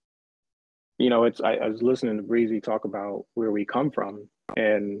was listening to Breezy talk about where we come from,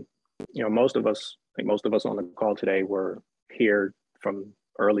 and most of us on the call today were here from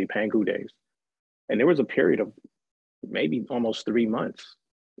early Pangu days, and there was a period of maybe almost 3 months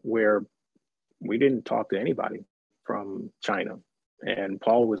where we didn't talk to anybody from China, and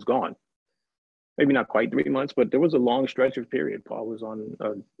Paul was gone. Maybe not quite 3 months, but there was a long stretch of period. Paul was on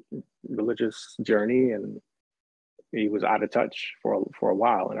a religious journey, and he was out of touch for a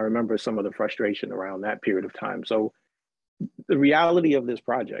while. And I remember some of the frustration around that period of time. So the reality of this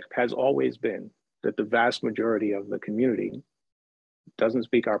project has always been that the vast majority of the community doesn't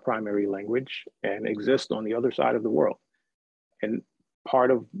speak our primary language and exists on the other side of the world. And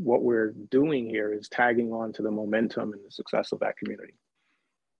part of what we're doing here is tagging on to the momentum and the success of that community.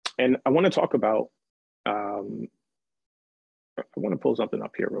 And I want to talk about, I want to pull something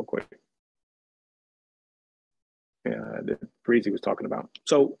up here real quick. That Breezy was talking about.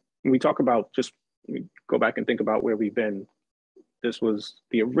 So when we talk about, we go back and think about where we've been. This was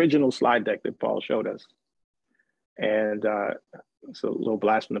the original slide deck that Paul showed us. And so a little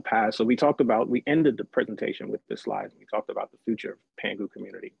blast from the past. So we ended the presentation with this slide. We talked about the future of Pangu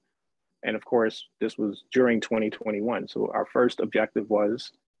community. And of course, this was during 2021. So our first objective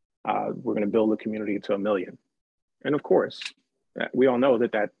was, we're going to build a community to 1 million. And of course, we all know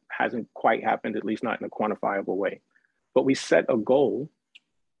that hasn't quite happened, at least not in a quantifiable way. But we set a goal,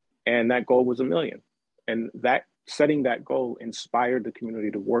 and that goal was 1 million. And setting that goal inspired the community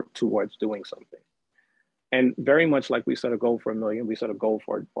to work towards doing something. And very much like we set a goal for 1 million, we set a goal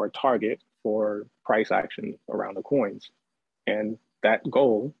or a target for price action around the coins. And that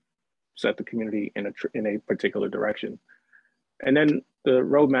goal set the community in a particular direction. And then the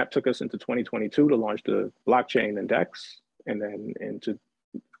roadmap took us into 2022 to launch the blockchain and DEX, and then into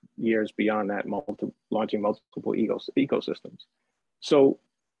years beyond that, launching multiple ecosystems. So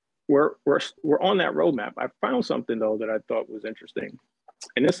we're on that roadmap. I found something though that I thought was interesting,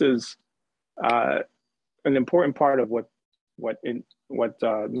 and this is an important part of what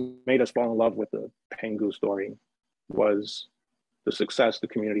made us fall in love with the Pengu story was the success the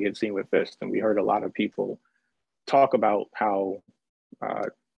community had seen with FIST. And we heard a lot of people talk about how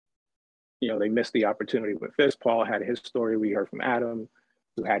they missed the opportunity with FIST. Paul had his story. We heard from Adam,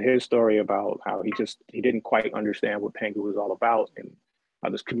 who had his story about how he didn't quite understand what Pengu was all about, and how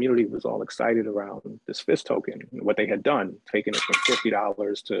this community was all excited around this FIST token and what they had done, taking it from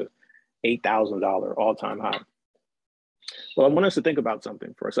 $50 to $8,000 all-time high. Well, I want us to think about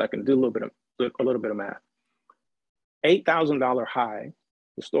something for a second, do a little bit of math. $8,000 high,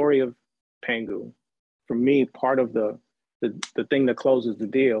 the story of Pengu, for me, part of the thing that closes the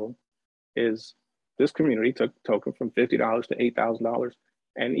deal is this community took token from $50 to $8,000.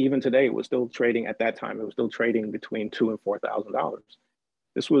 And even today, it was still trading at that time. It was still trading between $2,000 and $4,000.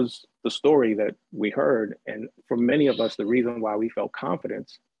 This was the story that we heard. And for many of us, the reason why we felt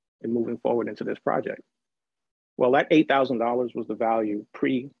confidence in moving forward into this project. Well, that $8,000 was the value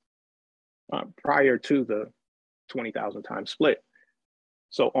prior to the 20,000 times split.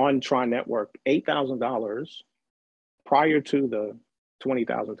 So on Tron Network, $8,000 prior to the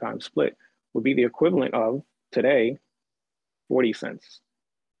 20,000 times split would be the equivalent of today 40 cents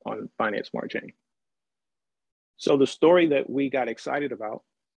on Binance Smart Chain. So the story that we got excited about,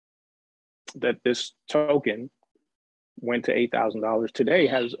 that this token went to $8,000 today,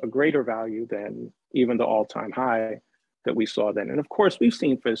 has a greater value than even the all-time high that we saw then. And of course, we've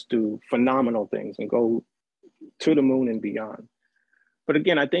seen FIST do phenomenal things and go to the moon and beyond. But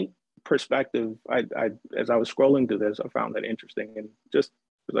again, I think perspective, as I was scrolling through this, I found that interesting. And just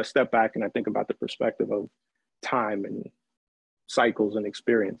as I step back and I think about the perspective of time and cycles and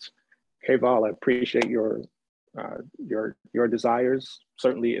experience, Keval, I appreciate your desires.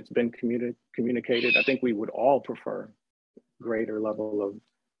 Certainly it's been communicated. I think we would all prefer greater level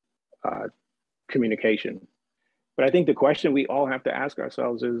of communication. But I think the question we all have to ask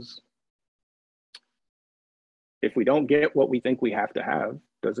ourselves is, if we don't get what we think we have to have,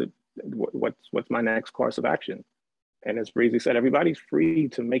 what's my next course of action? And as Breezy said, everybody's free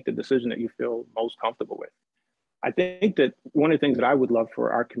to make the decision that you feel most comfortable with. I think that one of the things that I would love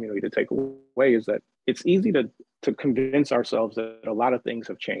for our community to take away is that it's easy to convince ourselves that a lot of things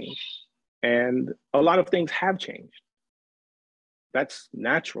have changed, and a lot of things have changed. That's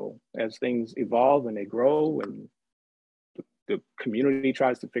natural as things evolve and they grow, and the community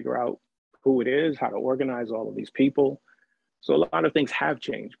tries to figure out who it is, how to organize all of these people. So a lot of things have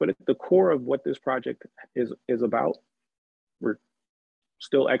changed, but at the core of what this project is about, we're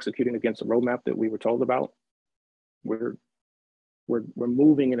still executing against the roadmap that we were told about. We're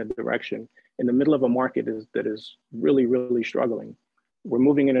moving in a direction in the middle of a market that is really, really struggling. We're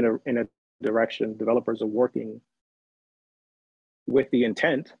moving in a direction, developers are working with the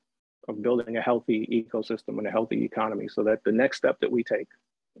intent of building a healthy ecosystem and a healthy economy, so that the next step that we take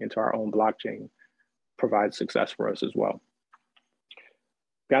into our own blockchain provides success for us as well.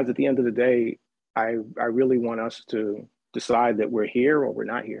 Guys, at the end of the day, I really want us to decide that we're here or we're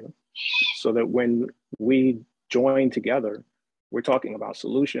not here, so that when we join together, we're talking about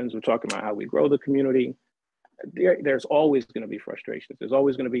solutions, we're talking about how we grow the community. There's always going to be frustrations. There's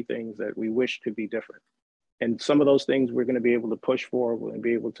always going to be things that we wish could be different. And some of those things we're going to be able to push for, we're going to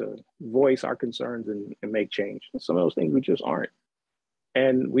be able to voice our concerns and make change. And some of those things we just aren't.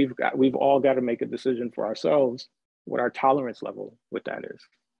 And we've all got to make a decision for ourselves what our tolerance level with that is.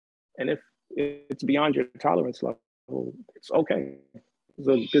 And if it's beyond your tolerance level, it's okay. There's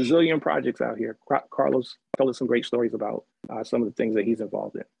a gazillion projects out here. Carlos told us some great stories about some of the things that he's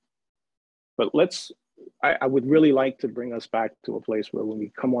involved in. But I would really like to bring us back to a place where when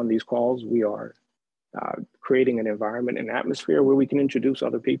we come on these calls, we are creating an environment, an atmosphere where we can introduce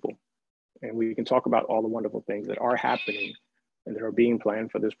other people and we can talk about all the wonderful things that are happening and that are being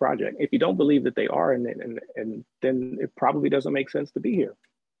planned for this project. If you don't believe that they are, and then it probably doesn't make sense to be here.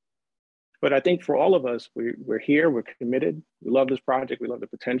 But I think for all of us, we're here, we're committed. We love this project. We love the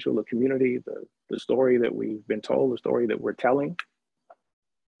potential, the community, the story that we've been told, the story that we're telling.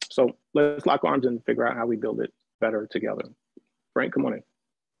 So let's lock arms and figure out how we build it better together. Frank, come on in.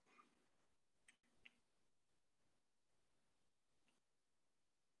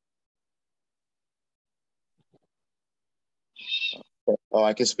 Oh,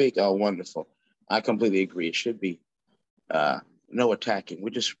 I can speak. Oh, wonderful. I completely agree. It should be no attacking. We're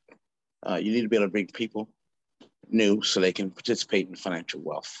just, you need to be able to bring people new so they can participate in financial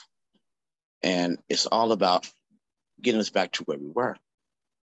wealth. And it's all about getting us back to where we were.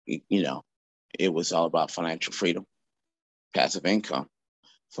 You know, it was all about financial freedom, passive income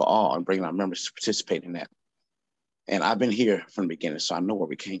for all, and bringing our members to participate in that. And I've been here from the beginning, so I know where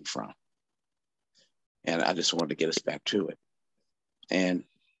we came from. And I just wanted to get us back to it. And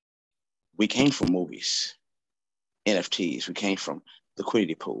we came from movies, NFTs, we came from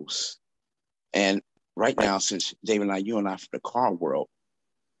liquidity pools. And right now, since David and I, you and I, from the car world,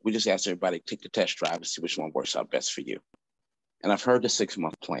 we just asked everybody to take the test drive and see which one works out best for you. And I've heard the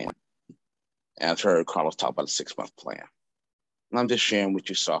 6-month plan. And I've heard Carlos talk about the 6-month plan. And I'm just sharing with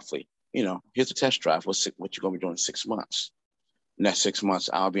you softly, you know, here's a test drive. What you're going to be doing in 6 months. Next 6 months,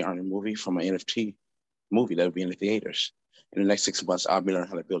 I'll be earning a movie from an NFT movie that'll be in the theaters. In the next 6 months, I'll be learning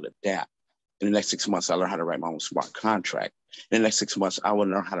how to build a DApp. In the next 6 months, I'll learn how to write my own smart contract. In the next 6 months, I will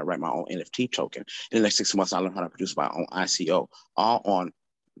learn how to write my own NFT token. In the next 6 months, I'll learn how to produce my own ICO, all on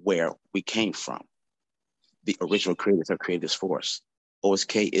where we came from. The original creators have created this for us.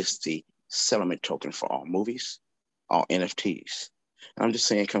 OSK is the settlement token for all movies, all NFTs. And I'm just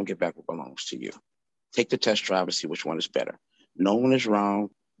saying, come get back what belongs to you. Take the test drive and see which one is better. No one is wrong.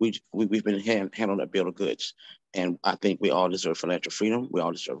 We've been handling a bill of goods. And I think we all deserve financial freedom. We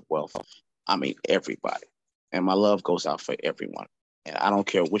all deserve wealth. I mean, everybody. And my love goes out for everyone. And I don't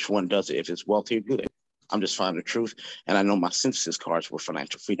care which one does it. If it's wealthy or good, I'm just finding the truth. And I know my synthesis cards were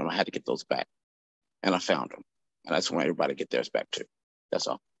financial freedom. I had to get those back. And I found them. And I just want everybody to get theirs back too. That's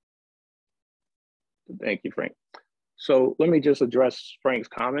all. Thank you, Frank. So let me just address Frank's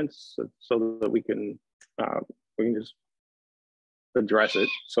comments so that we can just address it.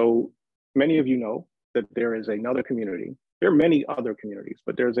 So many of you know that there is another community. There are many other communities,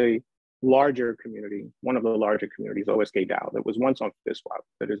 but there's a larger community, one of the larger communities, OSK DAO, that was once on FSTSwap,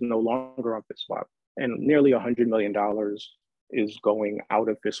 that is no longer on FSTSwap. And nearly $100 million is going out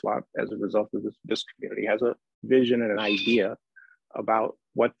of FSTSwap as a result of this community has a vision and an idea about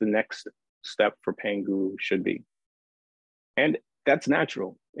what the next step for Pangu should be. And that's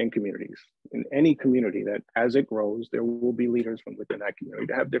natural in communities. In any community, that as it grows, there will be leaders from within that community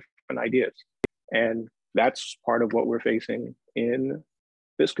to have different ideas. And that's part of what we're facing in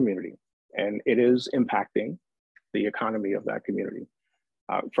this community. And it is impacting the economy of that community.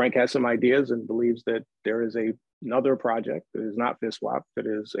 Frank has some ideas and believes that there is another project that is not FSTSwap, that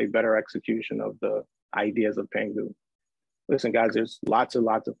is a better execution of the ideas of Pangu. Listen, guys, there's lots and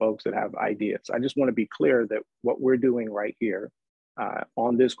lots of folks that have ideas. I just want to be clear that what we're doing right here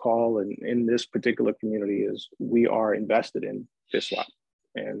on this call and in this particular community is we are invested in FSTSwap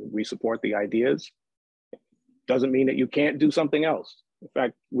and we support the ideas. Doesn't mean that you can't do something else. In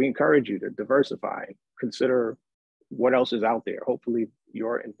fact, we encourage you to diversify, consider what else is out there. Hopefully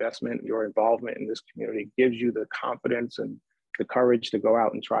your investment, your involvement in this community gives you the confidence and the courage to go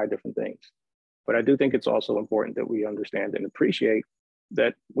out and try different things. But I do think it's also important that we understand and appreciate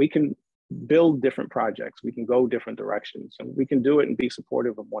that we can build different projects, we can go different directions, and we can do it and be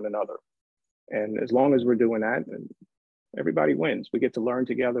supportive of one another. And as long as we're doing that, and everybody wins. We get to learn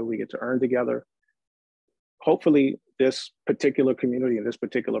together, we get to earn together. Hopefully this particular community and this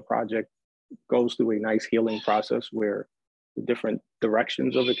particular project goes through a nice healing process where the different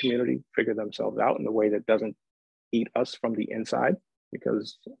directions of the community figure themselves out in a way that doesn't eat us from the inside,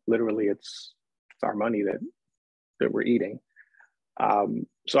 because literally it's our money that we're eating.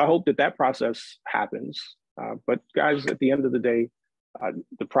 So I hope that process happens. But guys, at the end of the day,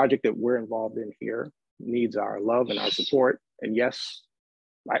 the project that we're involved in here needs our love and our support. And yes,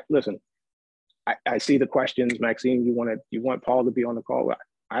 listen, I see the questions, Maxine. You want Paul to be on the call.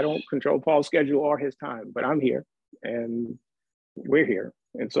 I don't control Paul's schedule or his time, but I'm here and we're here.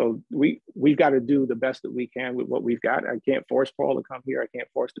 And so we've got to do the best that we can with what we've got. I can't force Paul to come here. I can't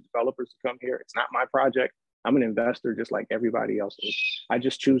force the developers to come here. It's not my project. I'm an investor just like everybody else is. I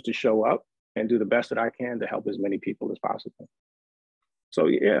just choose to show up and do the best that I can to help as many people as possible. So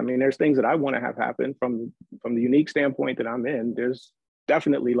yeah, I mean, there's things that I want to have happen from the unique standpoint that I'm in. There's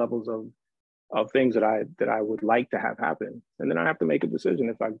definitely levels of things that I would like to have happen. And then I have to make a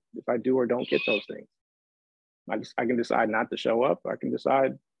decision if I do or don't get those things. I can decide not to show up. I can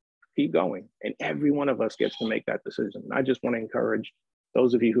decide keep going. And every one of us gets to make that decision. And I just want to encourage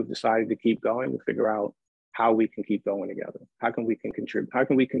those of you who've decided to keep going to figure out how we can keep going together. How can we contribute? How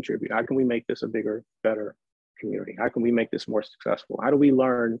can we contribute? How can we make this a bigger, better community? How can we make this more successful? How do we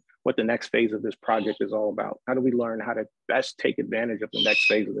learn what the next phase of this project is all about? How do we learn how to best take advantage of the next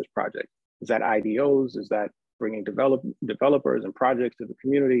phase of this project? Is that IDOs? Is that bringing developers and projects to the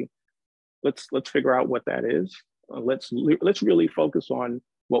community? Let's figure out what that is. let's really focus on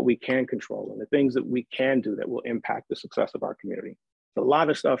what we can control and the things that we can do that will impact the success of our community. There's a lot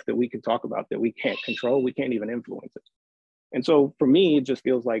of stuff that we can talk about that we can't control, we can't even influence it. And so for me, it just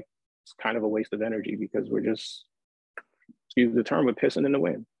feels like it's kind of a waste of energy because we're just, excuse the term, we're pissing in the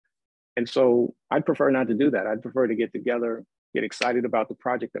wind. And so I'd prefer not to do that. I'd prefer to get together, get excited about the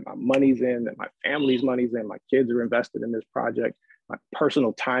project that my money's in, that my family's money's in, my kids are invested in this project, my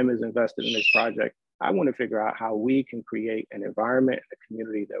personal time is invested in this project. I want to figure out how we can create an environment and a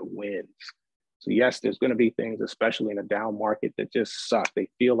community that wins. So yes, there's going to be things, especially in a down market, that just suck. They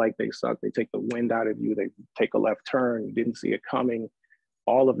feel like they suck. They take the wind out of you. They take a left turn. You didn't see it coming.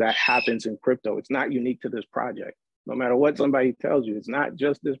 All of that happens in crypto. It's not unique to this project. No matter what somebody tells you, it's not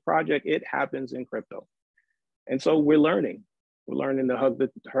just this project. It happens in crypto. And so we're learning. We're learning to hug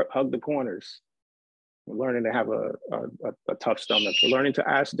the corners. We're learning to have a tough stomach. We're learning to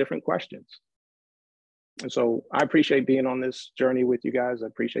ask different questions. And so I appreciate being on this journey with you guys. I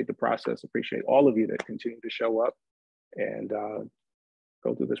appreciate the process. I appreciate all of you that continue to show up and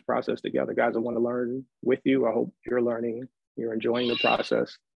go through this process together. Guys, I want to learn with you. I hope you're learning, you're enjoying the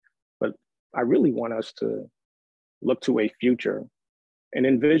process. But I really want us to look to a future and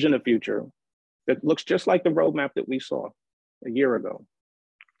envision a future that looks just like the roadmap that we saw a year ago.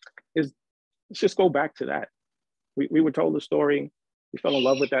 Let's just go back to that. We were told a story. We fell in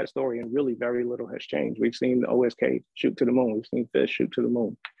love with that story, and really very little has changed. We've seen the OSK shoot to the moon. We've seen fish shoot to the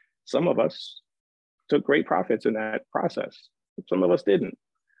moon. Some of us took great profits in that process. Some of us didn't.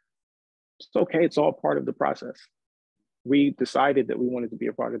 It's okay. It's all part of the process. We decided that we wanted to be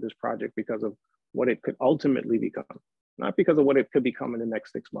a part of this project because of what it could ultimately become, not because of what it could become in the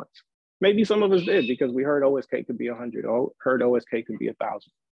next 6 months. Maybe some of us did because we heard OSK could be 100, or heard OSK could be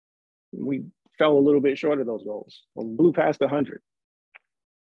 1,000. We fell a little bit short of those goals, or blew past 100.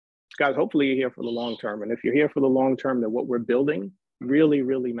 Guys, hopefully you're here for the long term. And if you're here for the long term, then what we're building really,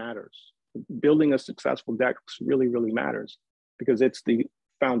 really matters. Building a successful DEX really, really matters because it's the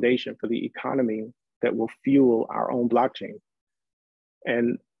foundation for the economy that will fuel our own blockchain.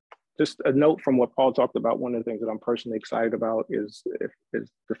 And just a note from what Paul talked about, one of the things that I'm personally excited about is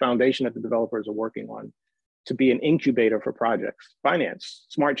the foundation that the developers are working on to be an incubator for projects. Binance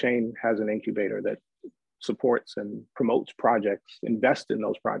Smart Chain has an incubator that supports and promotes projects, invests in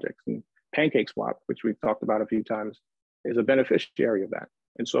those projects. And PancakeSwap, which we've talked about a few times, is a beneficiary of that.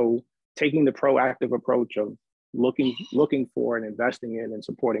 And so taking the proactive approach of looking for and investing in and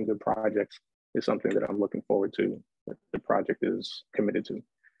supporting good projects is something that I'm looking forward to, that the project is committed to.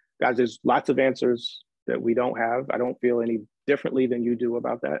 Guys, there's lots of answers that we don't have. I don't feel any differently than you do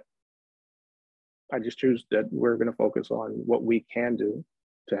about that. I just choose that we're going to focus on what we can do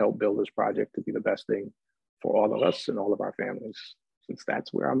to help build this project to be the best thing for all of us and all of our families, since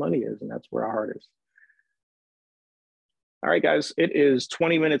that's where our money is and that's where our heart is. All right, guys, it is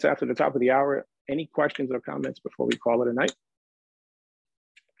 20 minutes after the top of the hour. Any questions or comments before we call it a night?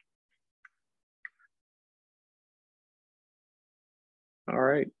 All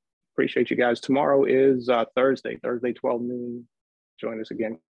right, appreciate you guys. Tomorrow is Thursday, 12 noon. Join us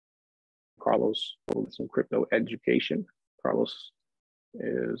again. Carlos with some crypto education. Carlos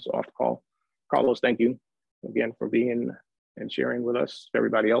is off the call. Carlos, thank you again for being and sharing with us.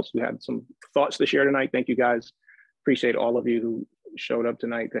 Everybody else who had some thoughts to share tonight, thank you guys. Appreciate all of you who showed up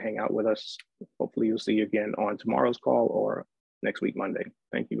tonight to hang out with us. Hopefully you'll see you again on tomorrow's call or next week, Monday.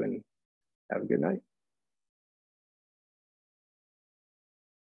 Thank you and have a good night.